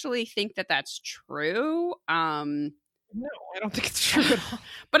actually think that that's true. No, I don't think it's true at all.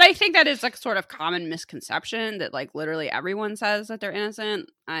 But I think that is sort of common misconception that literally everyone says that they're innocent.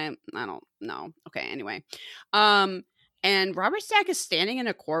 I don't know. Okay, anyway. And Robert Stack is standing in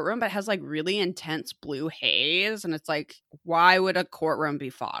a courtroom but has really intense blue haze, and it's why would a courtroom be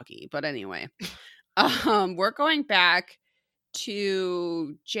foggy? But anyway. We're going back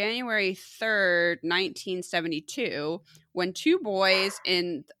to January 3rd, 1972, when two boys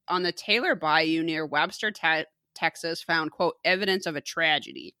on the Taylor Bayou near Webster, Texas found, quote, evidence of a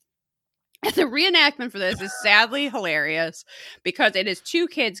tragedy. And the reenactment for this is sadly hilarious because it is two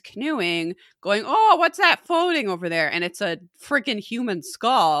kids canoeing going, oh, what's that floating over there? And it's a freaking human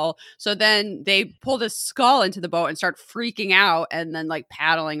skull. So then they pull this skull into the boat and start freaking out and then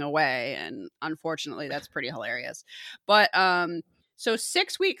paddling away. And unfortunately, that's pretty hilarious. But so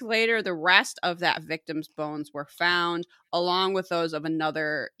 6 weeks later, the rest of that victim's bones were found, along with those of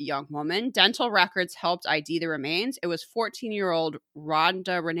another young woman. Dental records helped ID the remains. It was 14-year-old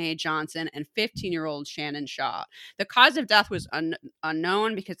Rhonda Renee Johnson and 15-year-old Shannon Shaw. The cause of death was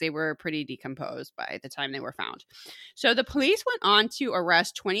unknown because they were pretty decomposed by the time they were found. So the police went on to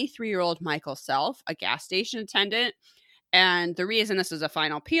arrest 23-year-old Michael Self, a gas station attendant. And the reason this is a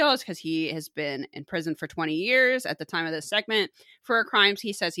final appeal is because he has been in prison for 20 years at the time of this segment for crimes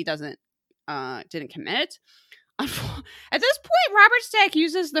he says he didn't commit. At this point, Robert Stack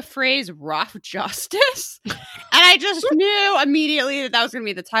uses the phrase rough justice. And I just knew immediately that was going to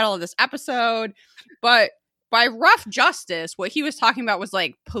be the title of this episode. But by rough justice, what he was talking about was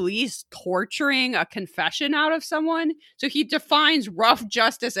police torturing a confession out of someone. So he defines rough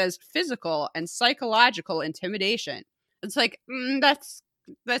justice as physical and psychological intimidation. It's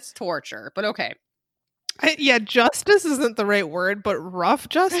that's torture, but okay. Yeah, justice isn't the right word, but rough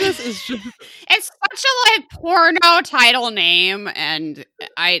justice is just... It's such a porno title name, and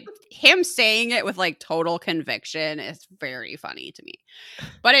him saying it with total conviction is very funny to me.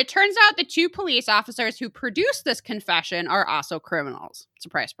 But it turns out the two police officers who produced this confession are also criminals.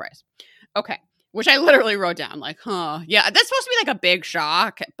 Surprise, surprise. Okay. Which I literally wrote down, yeah, that's supposed to be a big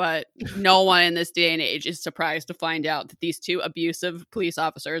shock, but no one in this day and age is surprised to find out that these two abusive police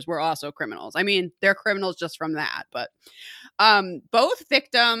officers were also criminals. I mean, they're criminals just from that, but both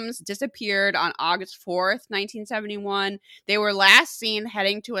victims disappeared on August 4th, 1971. They were last seen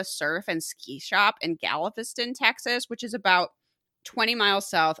heading to a surf and ski shop in Galveston, Texas, which is about 20 miles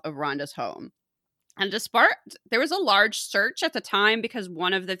south of Rhonda's home. And there was a large search at the time because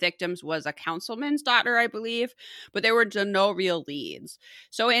one of the victims was a councilman's daughter, I believe, but there were no real leads.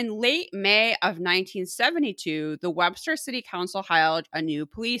 So in late May of 1972, the Webster City Council hired a new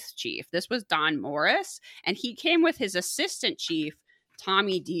police chief. This was Don Morris, and he came with his assistant chief,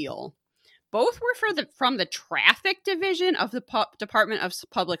 Tommy Deal. Both were from the traffic division of the Department of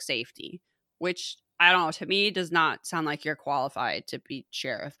Public Safety, which, I don't know, to me does not sound like you're qualified to be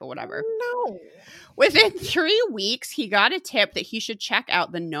sheriff, but whatever. No. Within 3 weeks, he got a tip that he should check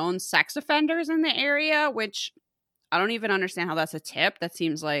out the known sex offenders in the area, which I don't even understand how that's a tip. That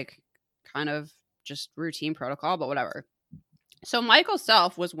seems like kind of just routine protocol, but whatever. So Michael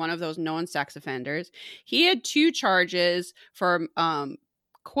Self was one of those known sex offenders. He had 2 charges for,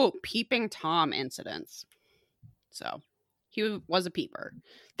 quote, peeping Tom incidents. So He was a peeper.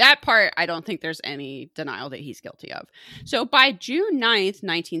 That part, I don't think there's any denial that he's guilty of. So by June 9th,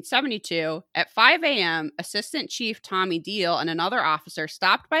 1972, at 5 a.m., Assistant Chief Tommy Deal and another officer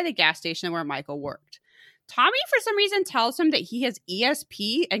stopped by the gas station where Michael worked. Tommy, for some reason, tells him that he has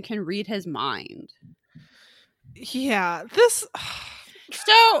ESP and can read his mind. Yeah, this...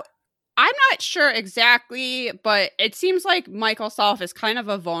 So... I'm not sure exactly, but it seems like Michael Self is kind of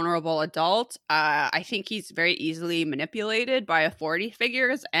a vulnerable adult. I think he's very easily manipulated by authority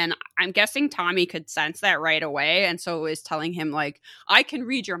figures, and I'm guessing Tommy could sense that right away, and so is telling him, like, I can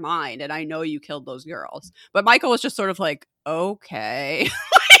read your mind, and I know you killed those girls. But Michael was just sort of like, okay.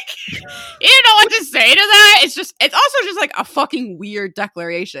 He didn't know what to say to that. It's also just like a fucking weird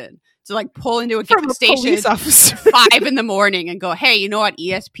declaration. To like pull into a gas station at 5 a.m. and go, hey, you know what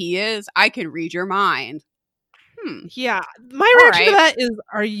ESP is? I can read your mind. Yeah. My reaction to that is,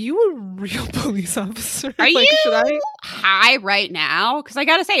 are you a real police officer? Are you high right now? Because I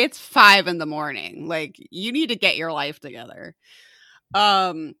gotta say, it's 5 a.m. Like, you need to get your life together.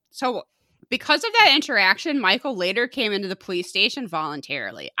 So because of that interaction, Michael later came into the police station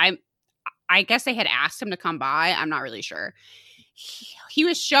voluntarily. I guess they had asked him to come by. I'm not really sure. He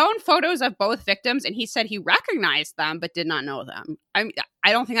was shown photos of both victims, and he said he recognized them but did not know them. I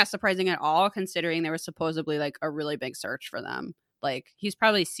don't think that's surprising at all, considering there was supposedly like a really big search for them. Like, he's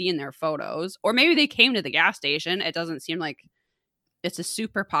probably seen their photos, or maybe they came to the gas station. It doesn't seem like it's a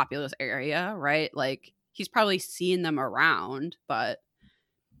super populous area, right? Like, he's probably seen them around, but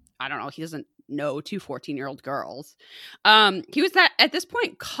I don't know. He doesn't know two 14-year-old girls. He was at this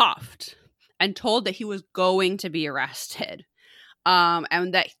point cuffed and told that he was going to be arrested.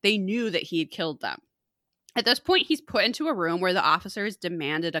 And that they knew that he had killed them. At this point, he's put into a room where the officers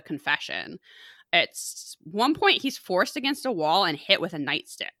demanded a confession. At one point, he's forced against a wall and hit with a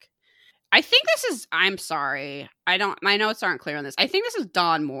nightstick. I think this is, I'm sorry, my notes aren't clear on this. I think this is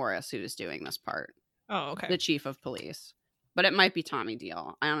Don Morris who's doing this part. Oh, okay. The chief of police. But it might be Tommy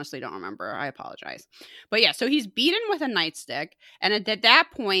Deal. I honestly don't remember. I apologize. But yeah, so he's beaten with a nightstick. And at that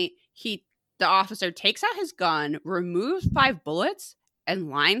point, the officer takes out his gun, removes 5 bullets, and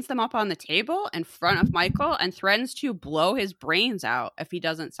lines them up on the table in front of Michael and threatens to blow his brains out if he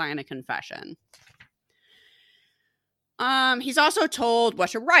doesn't sign a confession. He's also told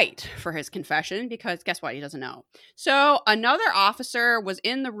what to write for his confession because guess what? He doesn't know. So another officer was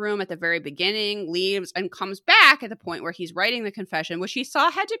in the room at the very beginning, leaves, and comes back at the point where he's writing the confession, which he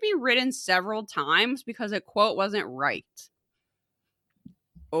saw had to be written several times because a quote wasn't right.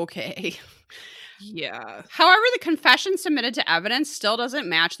 Okay. Yeah. However, the confession submitted to evidence still doesn't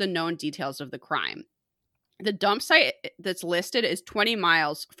match the known details of the crime. The dump site that's listed is 20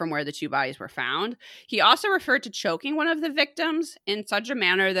 miles from where the 2 bodies were found. He also referred to choking one of the victims in such a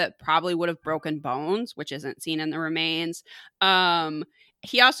manner that probably would have broken bones, which isn't seen in the remains.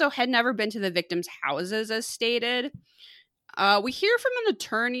 He also had never been to the victims' houses, as stated. We hear from an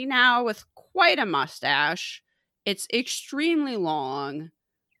attorney now with quite a mustache. It's extremely long.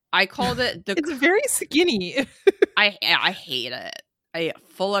 I called it the... It's very skinny. I hate it. I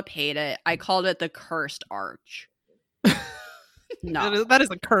full up hate it. I called it the cursed arch. No. That is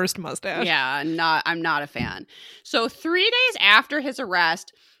a cursed mustache. Yeah, I'm not a fan. So 3 days after his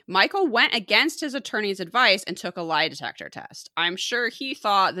arrest, Michael went against his attorney's advice and took a lie detector test. I'm sure he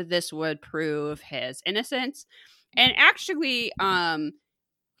thought that this would prove his innocence. And actually,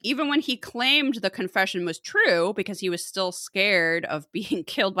 even when he claimed the confession was true because he was still scared of being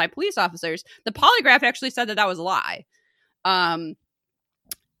killed by police officers, the polygraph actually said that was a lie.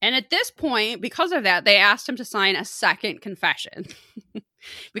 And at this point, because of that, they asked him to sign a second confession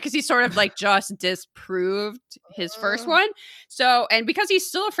because he sort of like just disproved his first one. So, and because he's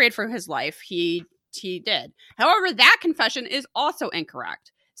still afraid for his life, he did. However, that confession is also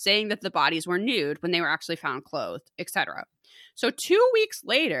incorrect, saying that the bodies were nude when they were actually found clothed, etc. So 2 weeks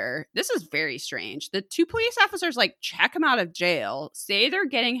later, this is very strange. The 2 police officers like check him out of jail, say they're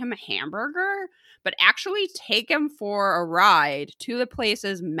getting him a hamburger, but actually take him for a ride to the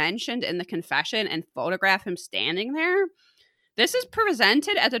places mentioned in the confession and photograph him standing there. This is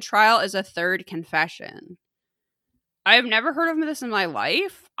presented at the trial as a third confession. I've never heard of this in my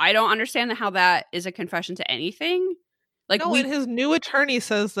life. I don't understand how that is a confession to anything. Like, no, and his new attorney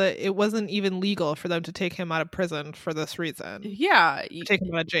says that it wasn't even legal for them to take him out of prison for this reason. Yeah. Take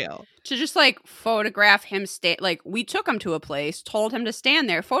him out of jail. To just, like, photograph him, like, we took him to a place, told him to stand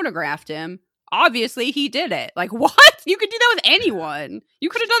there, photographed him. Obviously, he did it. Like, what? You could do that with anyone. You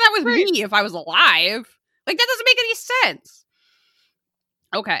could have done that with me if I was alive. Like, that doesn't make any sense.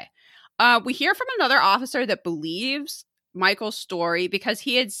 Okay. We hear from another officer that believes Michael's story because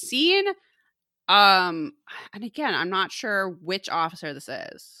he had seen And again, I'm not sure which officer this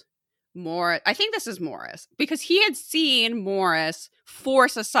is. I think this is Morris, because he had seen Morris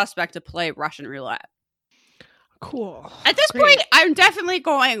force a suspect to play Russian roulette. Cool. At this point, I'm definitely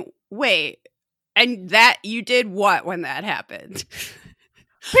going, wait, and that you did what when that happened?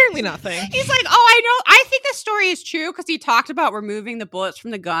 Apparently nothing. He's like, oh, I know. I think the story is true because he talked about removing the bullets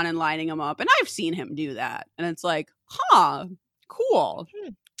from the gun and lining them up. And I've seen him do that. And it's like, huh, cool.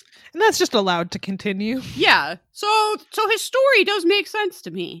 And that's just allowed to continue. Yeah. So his story does make sense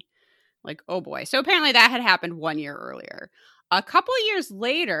to me. Like, oh boy. So apparently that had happened 1 year earlier. A couple of years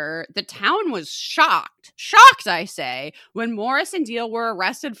later, the town was shocked, I say, when Morris and Deal were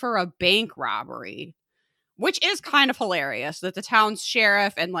arrested for a bank robbery, which is kind of hilarious that the town's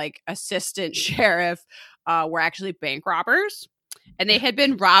sheriff and like assistant sheriff were actually bank robbers. And they had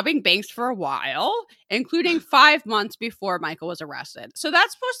been robbing banks for a while, including 5 months before Michael was arrested. So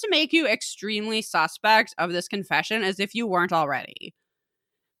that's supposed to make you extremely suspect of this confession, as if you weren't already.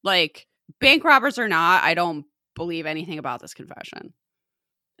 Like, bank robbers or not, I don't believe anything about this confession.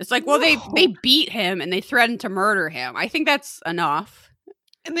 It's like, well, they beat him and they threatened to murder him. I think that's enough.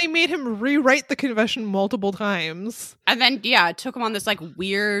 And they made him rewrite the confession multiple times. And then, yeah, it took him on this like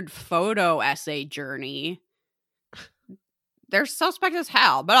weird photo essay journey. They're suspect as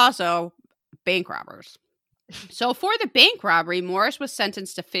hell, but also bank robbers. So for the bank robbery, Morris was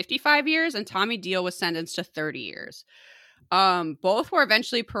sentenced to 55 years and Tommy Deal was sentenced to 30 years. Both were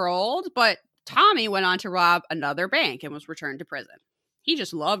eventually paroled, but Tommy went on to rob another bank and was returned to prison. He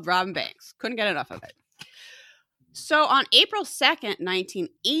just loved robbing banks. Couldn't get enough of it. So on April 2nd,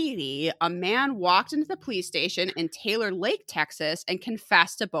 1980, a man walked into the police station in Taylor Lake, Texas, and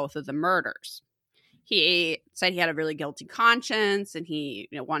confessed to both of the murders. He said he had a really guilty conscience and he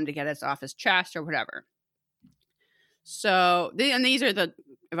wanted to get it off his chest or whatever. So, and these are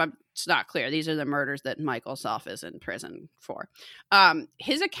it's not clear, these are the murders that Michael Self is in prison for.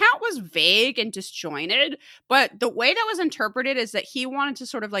 His account was vague and disjointed, but the way that was interpreted is that he wanted to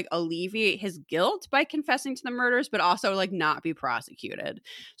sort of like alleviate his guilt by confessing to the murders, but also like not be prosecuted.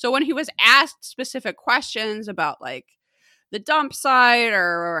 So when he was asked specific questions about like the dump site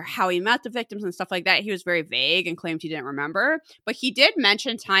or how he met the victims and stuff like that, he was very vague and claimed he didn't remember. But he did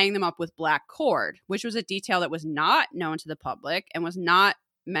mention tying them up with black cord, which was a detail that was not known to the public and was not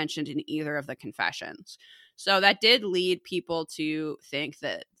mentioned in either of the confessions. So that did lead people to think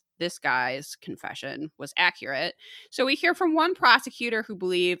that this guy's confession was accurate. So we hear from one prosecutor who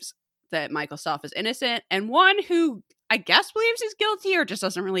believes that Michael Self is innocent and one who I guess believes he's guilty or just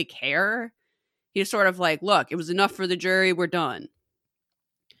doesn't really care. He's sort of like, look, it was enough for the jury. We're done.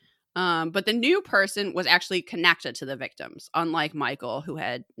 But the new person was actually connected to the victims, unlike Michael, who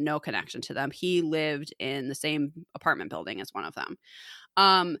had no connection to them. He lived in the same apartment building as one of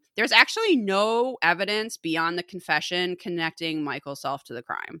them. There's actually no evidence beyond the confession connecting Michael Self to the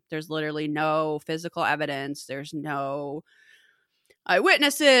crime. There's literally no physical evidence. There's no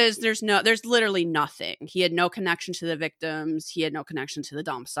eyewitnesses. There's literally nothing. He had no connection to the victims. He had no connection to the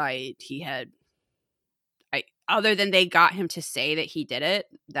dump site. He had... other than they got him to say that he did it,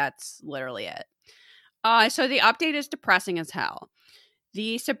 that's literally it. So the update is depressing as hell.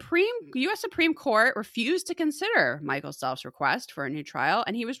 The U.S. Supreme Court refused to consider Michael Self's request for a new trial,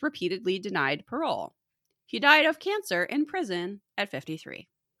 and he was repeatedly denied parole. He died of cancer in prison at 53.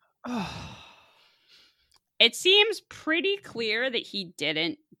 It seems pretty clear that he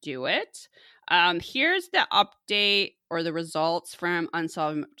didn't do it. Here's the update or the results from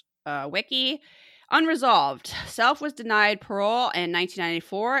Unsolved Wiki. Unresolved. Self was denied parole in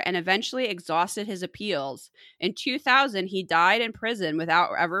 1994 and eventually exhausted his appeals. In 2000, he died in prison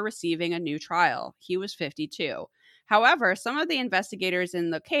without ever receiving a new trial. He was 52. However, some of the investigators in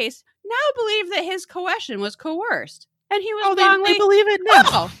the case now believe that his coercion was coerced. And he was wrongly... they believe it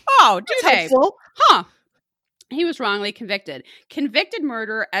now. Do they? Huh. He was wrongly convicted. Convicted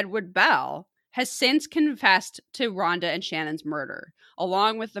murderer Edward Bell has since confessed to Rhonda and Shannon's murder,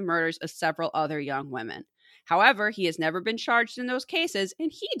 along with the murders of several other young women. However, he has never been charged in those cases, and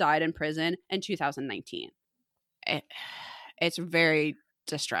he died in prison in 2019. It's very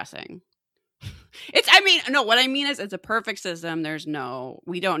distressing. What I mean is it's a perfect system.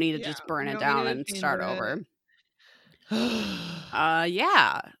 We don't need to just burn it down and start over.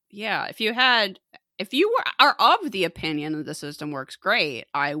 Yeah. If you are of the opinion that the system works great,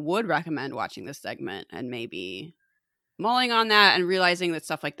 I would recommend watching this segment and maybe mulling on that and realizing that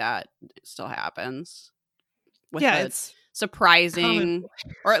stuff like that still happens. With it's surprising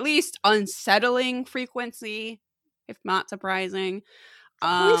or at least unsettling frequency, if not surprising.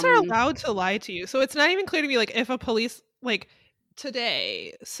 Police are allowed to lie to you. So it's not even clear to me, like, if a police, like,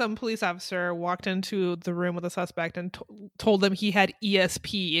 today, some police officer walked into the room with a suspect and told them he had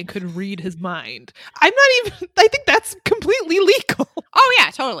ESP and could read his mind. I think that's completely legal. Oh,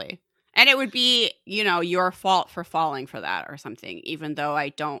 yeah, totally. And it would be, your fault for falling for that or something, even though I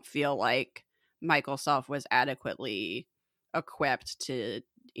don't feel like Michael Self was adequately equipped to,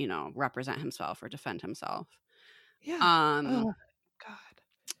 represent himself or defend himself. Yeah. Oh, God.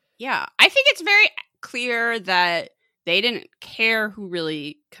 Yeah. I think it's very clear that they didn't care who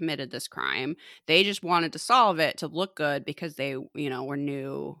really committed this crime. They just wanted to solve it to look good because they, were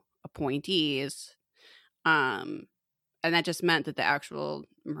new appointees. And that just meant that the actual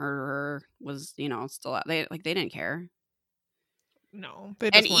murderer was, still out. They didn't care. No.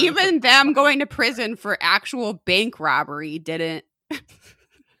 And even them going to prison for actual bank robbery didn't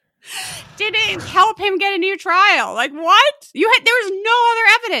help him get a new trial. Like, what? There was no other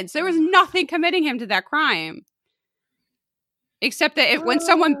evidence. There was nothing committing him to that crime. Except that when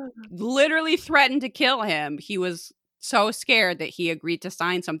someone literally threatened to kill him, he was so scared that he agreed to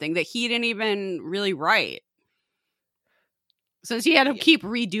sign something that he didn't even really write. Since he had to keep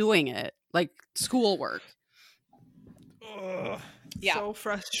redoing it, like schoolwork. Yeah. So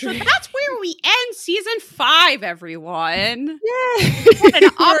frustrating. So that's where we end season 5, everyone. Yeah. What an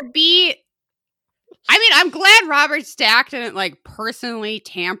upbeat. I mean, I'm glad Robert Stack didn't personally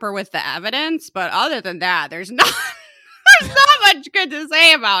tamper with the evidence, but other than that, there's not much good to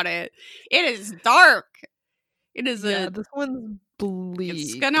say about it. It is dark. It is this one's bleak.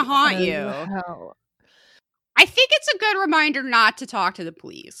 It's gonna haunt you. Hell. I think it's a good reminder not to talk to the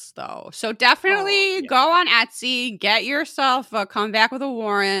police, though. So definitely go on Etsy, get yourself a come back with a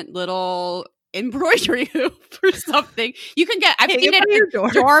warrant little embroidery hoop or something. You can get, I've seen it in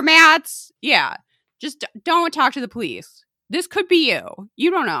doormats. Yeah. Just don't talk to the police. This could be you. You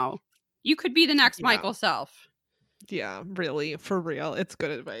don't know. You could be the next Michael Self. Yeah, really. For real. It's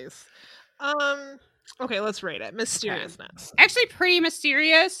good advice. Okay, let's rate it. Mysteriousness. Actually pretty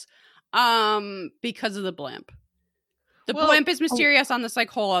mysterious. Because of the blimp. The blimp is mysterious on this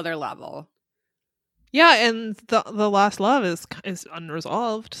whole other level. Yeah, and the lost love is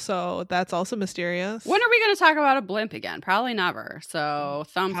unresolved, so that's also mysterious. When are we going to talk about a blimp again? Probably never. So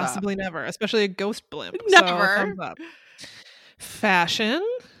thumbs up. Possibly never, especially a ghost blimp. Never. So thumbs up. Fashion.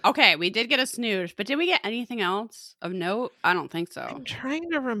 Okay, we did get a snooze, but did we get anything else of note? I don't think so. I'm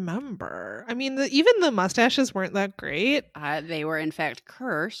trying to remember. I mean, even the mustaches weren't that great. They were in fact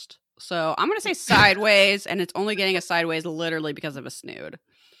cursed. So I'm going to say sideways, and it's only getting a sideways literally because of a snood.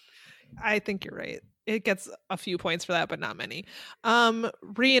 I think you're right. It gets a few points for that, but not many.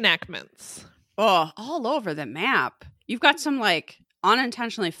 Reenactments. Oh, all over the map. You've got some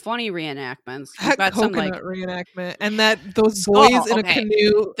unintentionally funny reenactments. You've got some reenactment, and those boys in a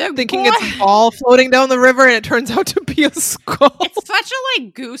canoe thinking it's a ball floating down the river, and it turns out to be a skull. It's such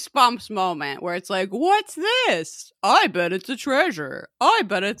a Goosebumps moment where it's what's this? I bet it's a treasure. I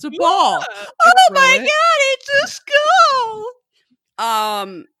bet it's a ball. Oh my god, it's a skull.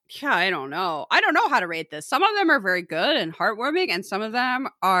 Yeah, I don't know. I don't know how to rate this. Some of them are very good and heartwarming, and some of them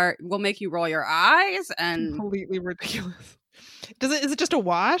will make you roll your eyes and completely ridiculous. Is it just a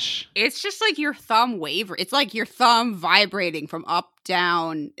wash? It's just your thumb waver. It's your thumb vibrating from up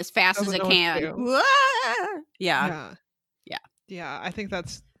down as fast as it can. Yeah. I think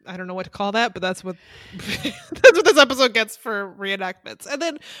that's, I don't know what to call that, but that's what this episode gets for reenactments. And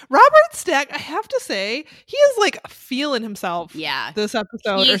then Robert Stack, I have to say, he is feeling himself. Yeah, this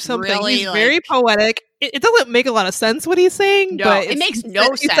episode he's or something. Really, he's very poetic. It doesn't make a lot of sense what he's saying. No, but it makes no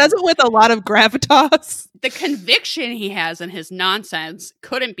sense. He says it with a lot of gravitas. The conviction he has in his nonsense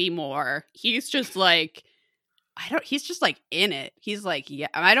couldn't be more. He's just he's just in it. He's yeah.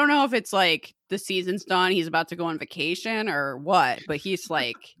 I don't know if it's the season's done, he's about to go on vacation or what, but he's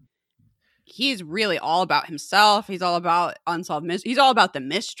he's really all about himself. He's all about unsolved mystery. He's all about the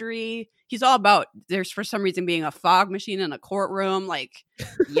mystery. He's all about there's for some reason being a fog machine in a courtroom.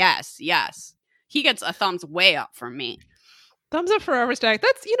 Yes. He gets a thumbs way up from me. Thumbs up for Robert Stack.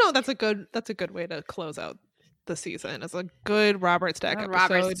 That's a good way to close out the season. It's a good Robert Stack episode.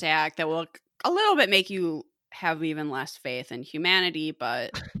 Robert Stack that will a little bit make you have even less faith in humanity,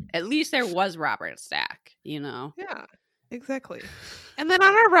 but at least there was Robert Stack, Yeah, exactly. And then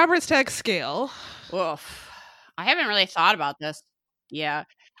on our Robert Stack scale, oof, I haven't really thought about this. Yeah,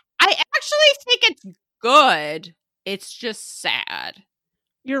 I actually think it's good. It's just sad.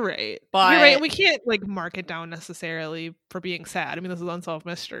 You're right. But you're right. We can't mark it down necessarily for being sad. I mean, this is Unsolved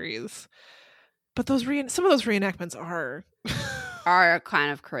Mysteries. But some of those reenactments are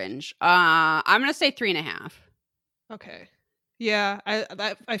kind of cringe. I'm gonna say 3.5. Okay. Yeah,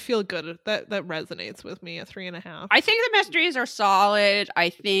 I feel good. That resonates with me. A 3.5. I think the mysteries are solid.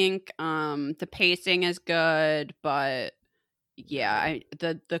 I think the pacing is good, but yeah,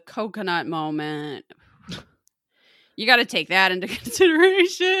 the coconut moment, you got to take that into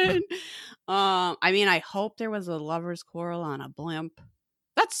consideration. I mean, I hope there was a lover's quarrel on a blimp.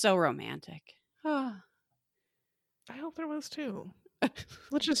 That's so romantic. I hope there was too.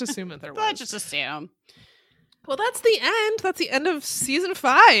 Let's just assume that there was. Let's just assume. Well, that's the end. That's the end of season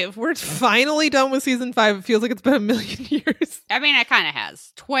 5. We're finally done with season 5. It feels like it's been a million years. I mean, it kind of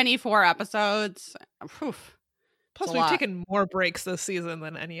has 24 episodes. Whew. Plus, we've taken more breaks this season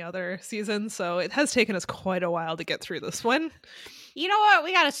than any other season, so it has taken us quite a while to get through this one. You know what?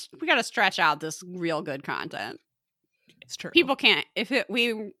 We gotta stretch out this real good content. It's true. People can't.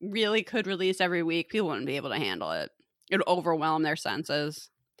 We really could release every week, people wouldn't be able to handle it. It would overwhelm their senses.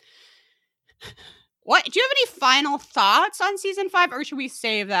 What? Do you have any final thoughts on season 5, or should we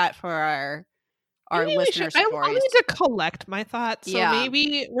save that for our listener stories? I need to collect my thoughts. So Yeah.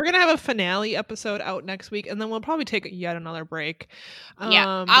 maybe we're going to have a finale episode out next week, and then we'll probably take yet another break.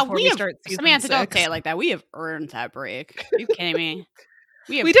 Before we start season Samantha, 6. don't say it like that. We have earned that break. Are you kidding me?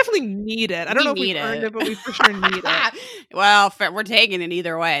 We definitely need it. I don't know if we've earned it, but we for sure need it. Well, we're taking it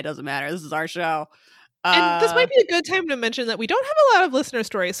either way. It doesn't matter. This is our show. And this might be a good time to mention that we don't have a lot of listener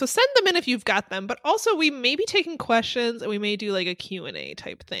stories, so send them in if you've got them. But also, we may be taking questions, and we may do like a Q&A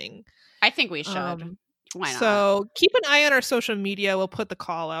type thing. I think we should. Why not? So keep an eye on our social media. We'll put the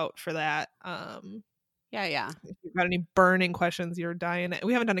call out for that. Yeah. If you've got any burning questions, you're dying.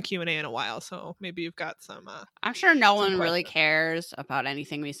 We haven't done a Q&A in a while, so maybe you've got some. I'm sure no one really cares about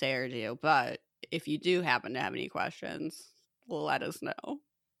anything we say or do, but if you do happen to have any questions, let us know.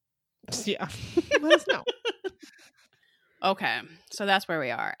 Yeah, let us know. Okay, so that's where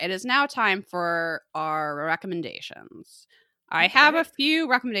we are. It is now time for our recommendations. I have a few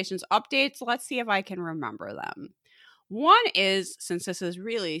recommendations updates. Let's see if I can remember them. One is, since this is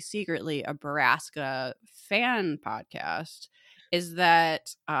really secretly a Baraska fan podcast, is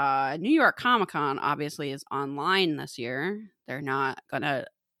that New York Comic Con obviously is online this year. They're not gonna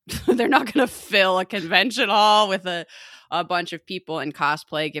fill a convention hall with a bunch of people in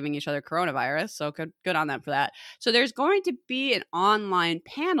cosplay giving each other coronavirus. So good on them for that. So there's going to be an online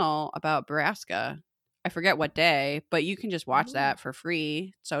panel about Baraska. I forget what day, but you can just watch that for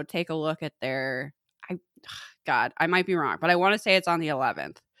free. So take a look at their. I might be wrong, but I want to say it's on the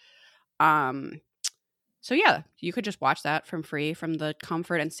 11th. So yeah, you could just watch that from free from the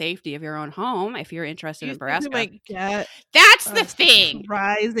comfort and safety of your own home if you're interested in Baraska. That's the thing.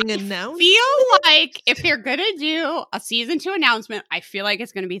 Rising announcement. Feel like if they're gonna do a season 2 announcement, I feel like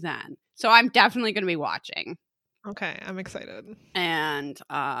it's gonna be then. So I'm definitely gonna be watching. Okay, I'm excited. And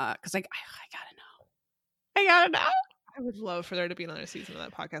because I gotta know. I would love for there to be another season of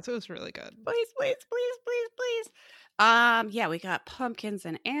that podcast. It was really good. Please. Yeah, we got pumpkins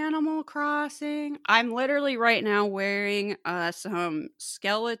and Animal Crossing. I'm literally right now wearing some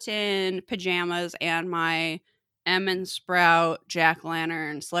skeleton pajamas and my Em & Sprout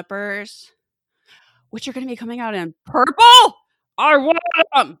Jack-o'-lantern slippers, which are going to be coming out in purple. I want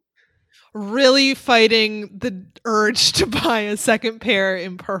them. Really fighting the urge to buy a second pair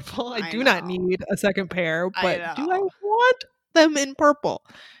in purple. I do not need a second pair, but do I want them in purple?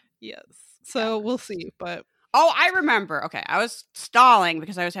 Yes. So we'll see, but oh, I remember. Okay, I was stalling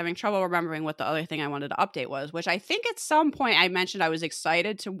because I was having trouble remembering what the other thing I wanted to update was, which I think at some point I mentioned I was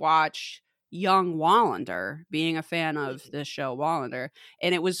excited to watch Young Wallander, being a fan of this show Wallander,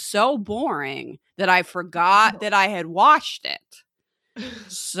 and it was so boring that I forgot that I had watched it.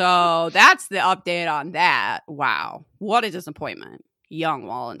 So that's the update on that. Wow, what a disappointment Young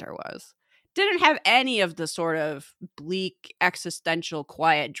Wallander was. Didn't have any of the sort of bleak, existential,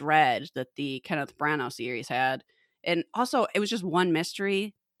 quiet dread that the Kenneth Branagh series had, and also it was just one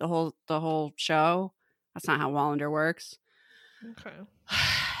mystery the whole show. That's not how Wallander works. Okay.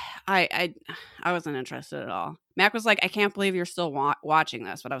 I wasn't interested at all. Mac was like, "I can't believe you're still watching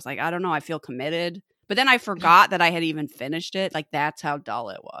this," but I was like, "I don't know. I feel committed." But then I forgot that I had even finished it. Like, that's how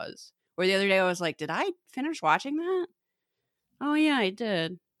dull it was. Or the other day I was like, "Did I finish watching that?" Oh yeah, I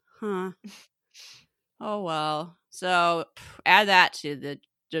did. Huh. Oh well. So add that to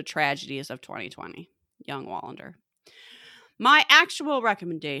the tragedies of 2020. Young Wallander. My actual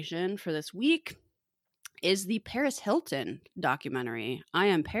recommendation for this week is the Paris Hilton documentary, I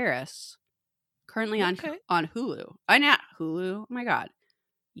Am Paris, currently on Hulu. Not Hulu. Oh my God.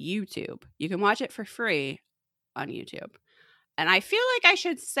 YouTube. You can watch it for free on YouTube. And I feel like I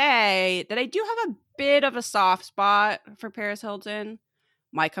should say that I do have a bit of a soft spot for Paris Hilton.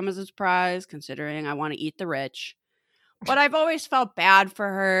 Might come as a surprise, considering I want to eat the rich. But I've always felt bad for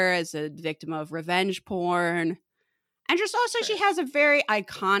her as a victim of revenge porn. And just also she has a very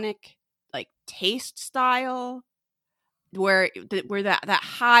iconic like taste style where that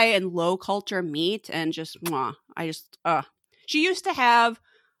high and low culture meet, and just she used to have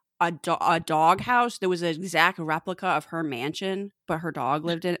a dog house that was an exact replica of her mansion, but her dog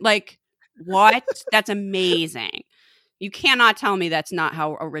lived in it. Like, what? That's amazing. You cannot tell me that's not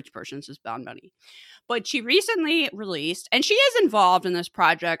how a rich person has found money. But she recently released, and she is involved in this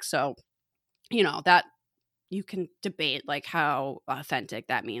project, so that you can debate like how authentic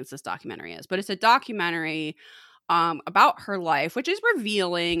that means this documentary is. But it's a documentary about her life, which is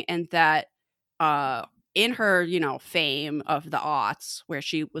revealing, and that in her, fame of the aughts, where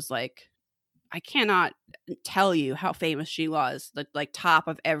she was like, I cannot tell you how famous she was. The like top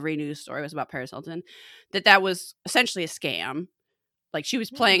of every news story was about Paris Hilton. That was essentially a scam. Like, she was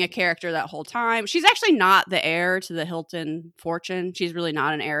playing a character that whole time. She's actually not the heir to the Hilton fortune. She's really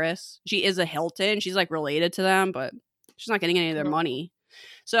not an heiress. She is a Hilton. She's like related to them, but she's not getting any of their money.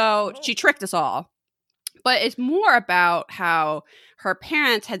 So she tricked us all. But it's more about how her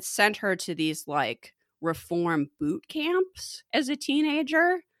parents had sent her to these like reform boot camps as a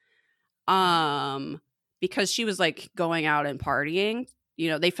teenager, because she was like going out and partying.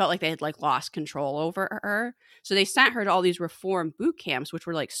 They felt like they had like lost control over her. So they sent her to all these reform boot camps, which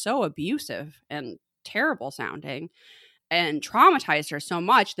were like so abusive and terrible sounding, and traumatized her so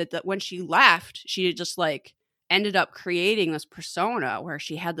much that when she left, she just like ended up creating this persona where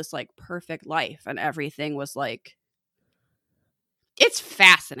she had this like perfect life and everything was like, it's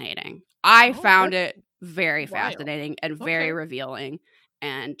fascinating. I found it very fascinating and very revealing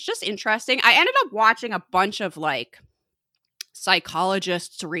and just interesting. I ended up watching a bunch of like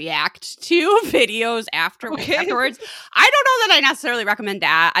psychologists react to videos afterwards. I don't know that I necessarily recommend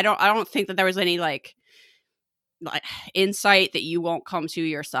that. I don't think that there was any like insight that you won't come to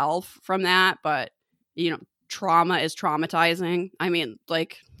yourself from that, but trauma is traumatizing. I mean,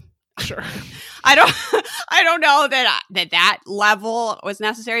 like, sure. I don't know that level was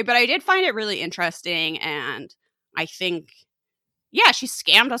necessary, but I did find it really interesting, and I think she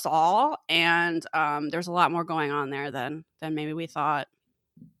scammed us all, and there's a lot more going on there than maybe we thought.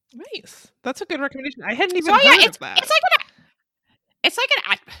 Nice. That's a good recommendation. I hadn't even heard of that. It's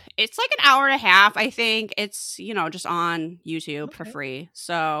like an hour and a half, I think. It's, just on YouTube for free.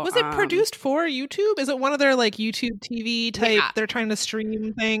 So was it produced for YouTube? Is it one of their like YouTube TV type? Yeah. They're trying to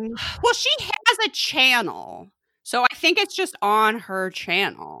stream thing. Well, she has a channel, so I think it's just on her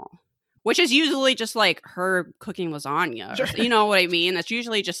channel, which is usually just like her cooking lasagna. Sure. You know what I mean? It's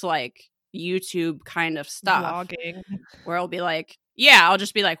usually just like YouTube kind of stuff. Vlogging. Where it'll be like, I'll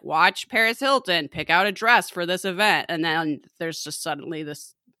just be like, watch Paris Hilton pick out a dress for this event. And then there's just suddenly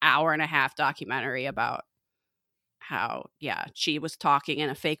this hour and a half documentary about how, she was talking in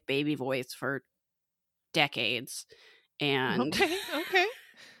a fake baby voice for decades. And okay.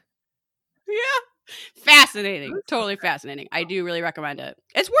 Yeah. Fascinating. Totally fascinating. I do really recommend it.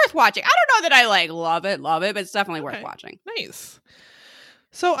 It's worth watching. I don't know that I like love it, but it's definitely worth watching. Nice.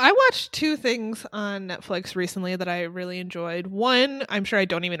 So I watched two things on Netflix recently that I really enjoyed. One, I'm sure I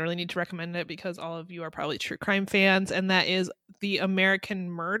don't even really need to recommend it because all of you are probably true crime fans, and that is the American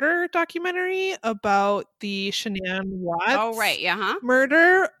Murder documentary about the Shanann Watts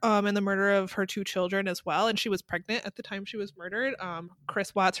murder, and the murder of her two children as well. And she was pregnant at the time she was murdered.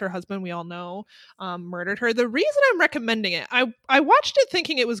 Chris Watts, her husband, we all know, murdered her. The reason I'm recommending it, I watched it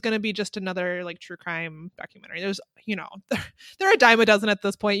thinking it was going to be just another like true crime documentary. There's, there are a dime a dozen at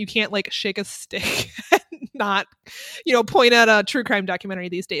this point. You can't like shake a stick and not, point at a true crime documentary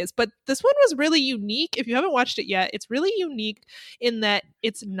these days. But this one was really unique. If you haven't watched it yet, it's really unique in that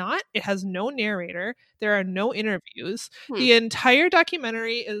it has no narrator. There are no interviews. The entire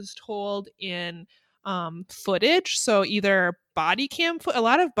documentary is told in footage. So either body cam, a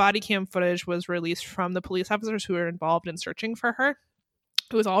lot of body cam footage was released from the police officers who were involved in searching for her.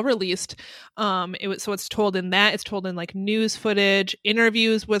 It was all released. It's told in that. It's told in like news footage,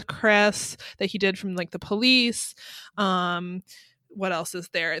 interviews with Chris that he did from like the police. What else is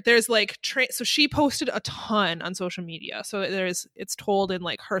there? There's like so she posted a ton on social media. So it's told in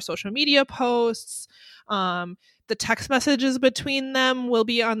like her social media posts. The text messages between them will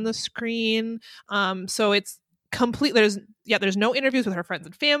be on the screen. So it's complete. There's no interviews with her friends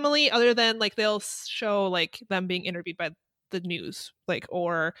and family other than like they'll show like them being interviewed by the news, like,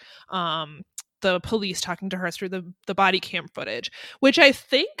 or the police talking to her through the body cam footage, which I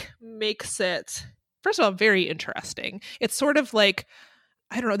think makes it, first of all, very interesting. It's sort of like,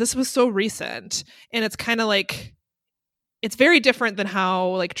 I don't know, this was so recent, and it's kind of like it's very different than how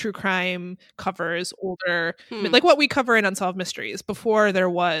like true crime covers older, like what we cover in Unsolved Mysteries before there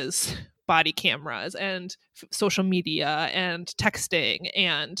was body cameras and social media and texting.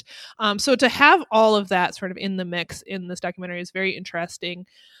 And so to have all of that sort of in the mix in this documentary is very interesting.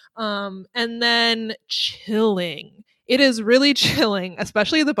 And then chilling. It is really chilling,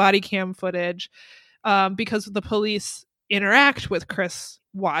 especially the body cam footage, because the police interact with Chris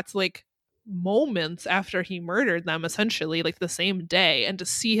Watts like moments after he murdered them, essentially like the same day, and to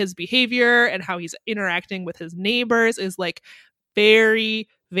see his behavior and how he's interacting with his neighbors is like very,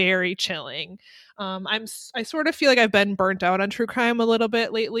 very chilling. I sort of feel like I've been burnt out on true crime a little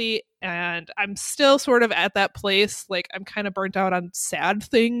bit lately, and I'm still sort of at that place. Like I'm kind of burnt out on sad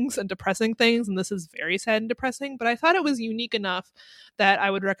things and depressing things, and this is very sad and depressing, but I thought it was unique enough that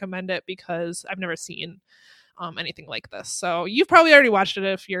I would recommend it because I've never seen anything like this. So you've probably already watched it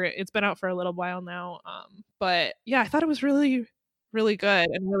if it's been out for a little while now. But yeah, I thought it was really, really good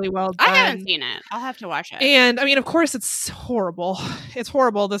and really well done. I haven't seen it. I'll have to watch it. And I mean, of course, it's horrible. It's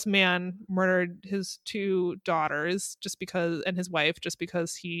horrible. This man murdered his 2 daughters and his wife just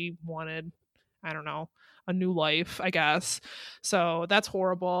because he wanted, I don't know, a new life, I guess. So that's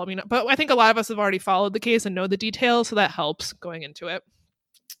horrible. I mean, but I think a lot of us have already followed the case and know the details, so that helps going into it.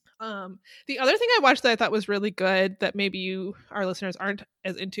 The other thing I watched that I thought was really good that maybe our listeners aren't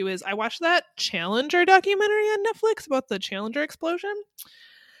as into is I watched that Challenger documentary on Netflix about the Challenger explosion.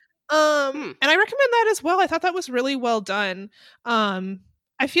 And I recommend that as well. I thought that was really well done.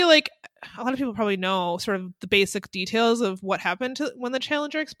 I feel like a lot of people probably know sort of the basic details of what happened when the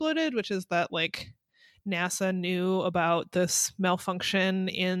Challenger exploded, which is that like NASA knew about this malfunction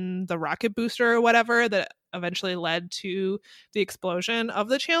in the rocket booster or whatever that eventually led to the explosion of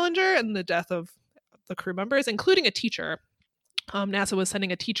the Challenger and the death of the crew members, including a teacher. NASA was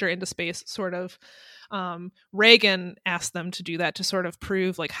sending a teacher into space, sort of. Reagan asked them to do that to sort of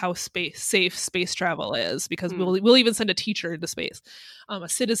prove like how safe space travel is, because we'll even send a teacher into space, a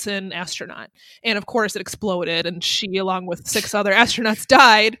citizen astronaut. And of course it exploded, and she, along with 6 other astronauts,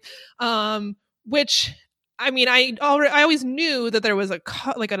 died. Which, I mean, I always knew that there was an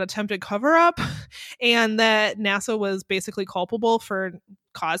attempted cover up, and that NASA was basically culpable for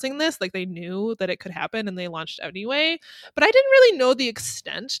causing this. Like they knew that it could happen, and they launched anyway. But I didn't really know the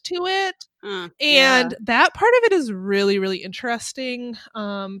extent to it, and that part of it is really, really interesting.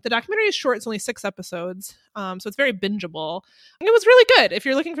 The documentary is short; it's only 6 episodes, so it's very bingeable. And it was really good. If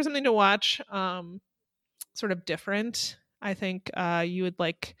you're looking for something to watch, sort of different, I think you would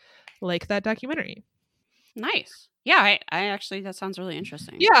like that documentary. Nice. Yeah, I actually, that sounds really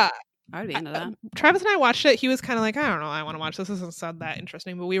interesting. Yeah, I would be into that. Travis and I watched it. He was kind of like, I don't know, I want to watch this. This doesn't sound that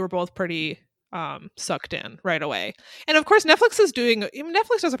interesting, but we were both pretty sucked in right away. And of course, Netflix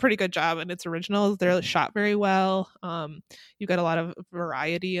does a pretty good job, and its originals, they're shot very well. You got a lot of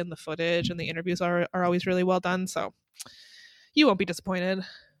variety in the footage, and the interviews are always really well done. So you won't be disappointed.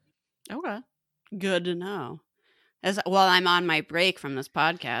 Okay, good to know. While I'm on my break from this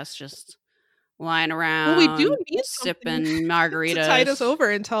podcast, just lying around. Well, we do need sipping margaritas to tide us over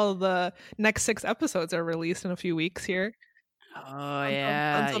until the next 6 episodes are released in a few weeks here. Oh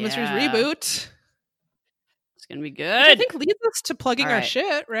yeah, Unsolved Mysteries reboot. It's gonna be good. Which I think leads us to plugging our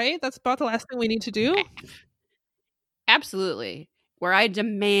shit, right? That's about the last thing we need to do. Absolutely. Where I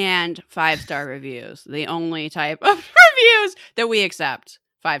demand 5-star reviews, the only type of reviews that we accept.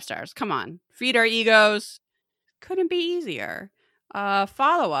 5 stars. Come on, feed our egos. Couldn't be easier.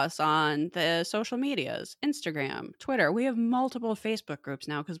 Follow us on the social medias, Instagram, Twitter. We have multiple Facebook groups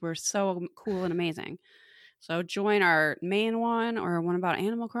now because we're so cool and amazing. So join our main one, or one about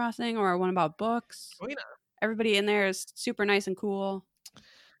Animal Crossing, or one about books. Oh, yeah. Everybody in there is super nice and cool.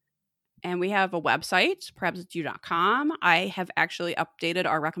 And we have a website, perhapsitsyou.com. I have actually updated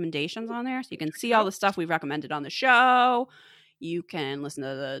our recommendations on there, so you can see all the stuff we've recommended on the show. You can listen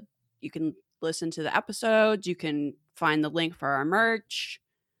to the episodes. You can find the link for our merch.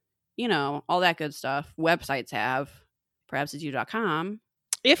 You know, all that good stuff. Websites have perhapsitsyou.com.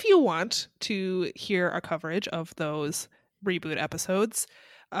 If you want to hear our coverage of those reboot episodes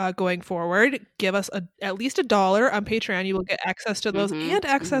going forward, give us at least $1 on Patreon. You will get access to those and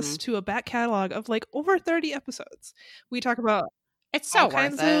access to a back catalog of like over 30 episodes. We talk about all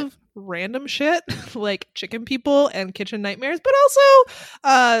kinds worth it. Of random shit like chicken people and kitchen nightmares, but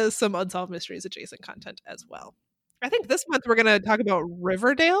also some Unsolved Mysteries adjacent content as well. I think this month we're going to talk about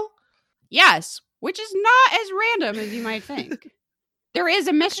Riverdale. Yes, which is not as random as you might think. There is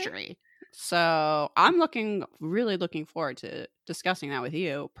a mystery. So I'm really looking forward to discussing that with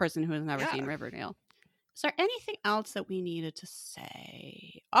you, person who has never seen Riverdale. Is there anything else that we needed to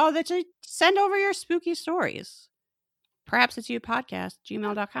say? Oh, that to send over your spooky stories. perhaps it's you podcast,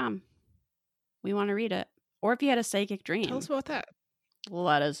 gmail.com. We want to read it. Or if you had a psychic dream. Tell us about that.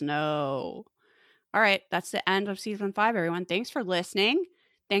 Let us know. All right. That's the end of season 5, everyone. Thanks for listening.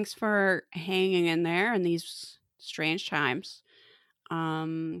 Thanks for hanging in there in these strange times.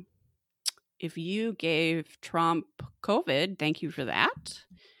 If you gave Trump COVID, thank you for that.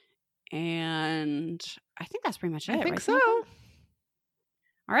 And I think that's pretty much it. I think right, so. Samantha?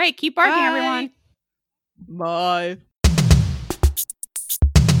 All right. Keep barking, Bye. everyone. Bye.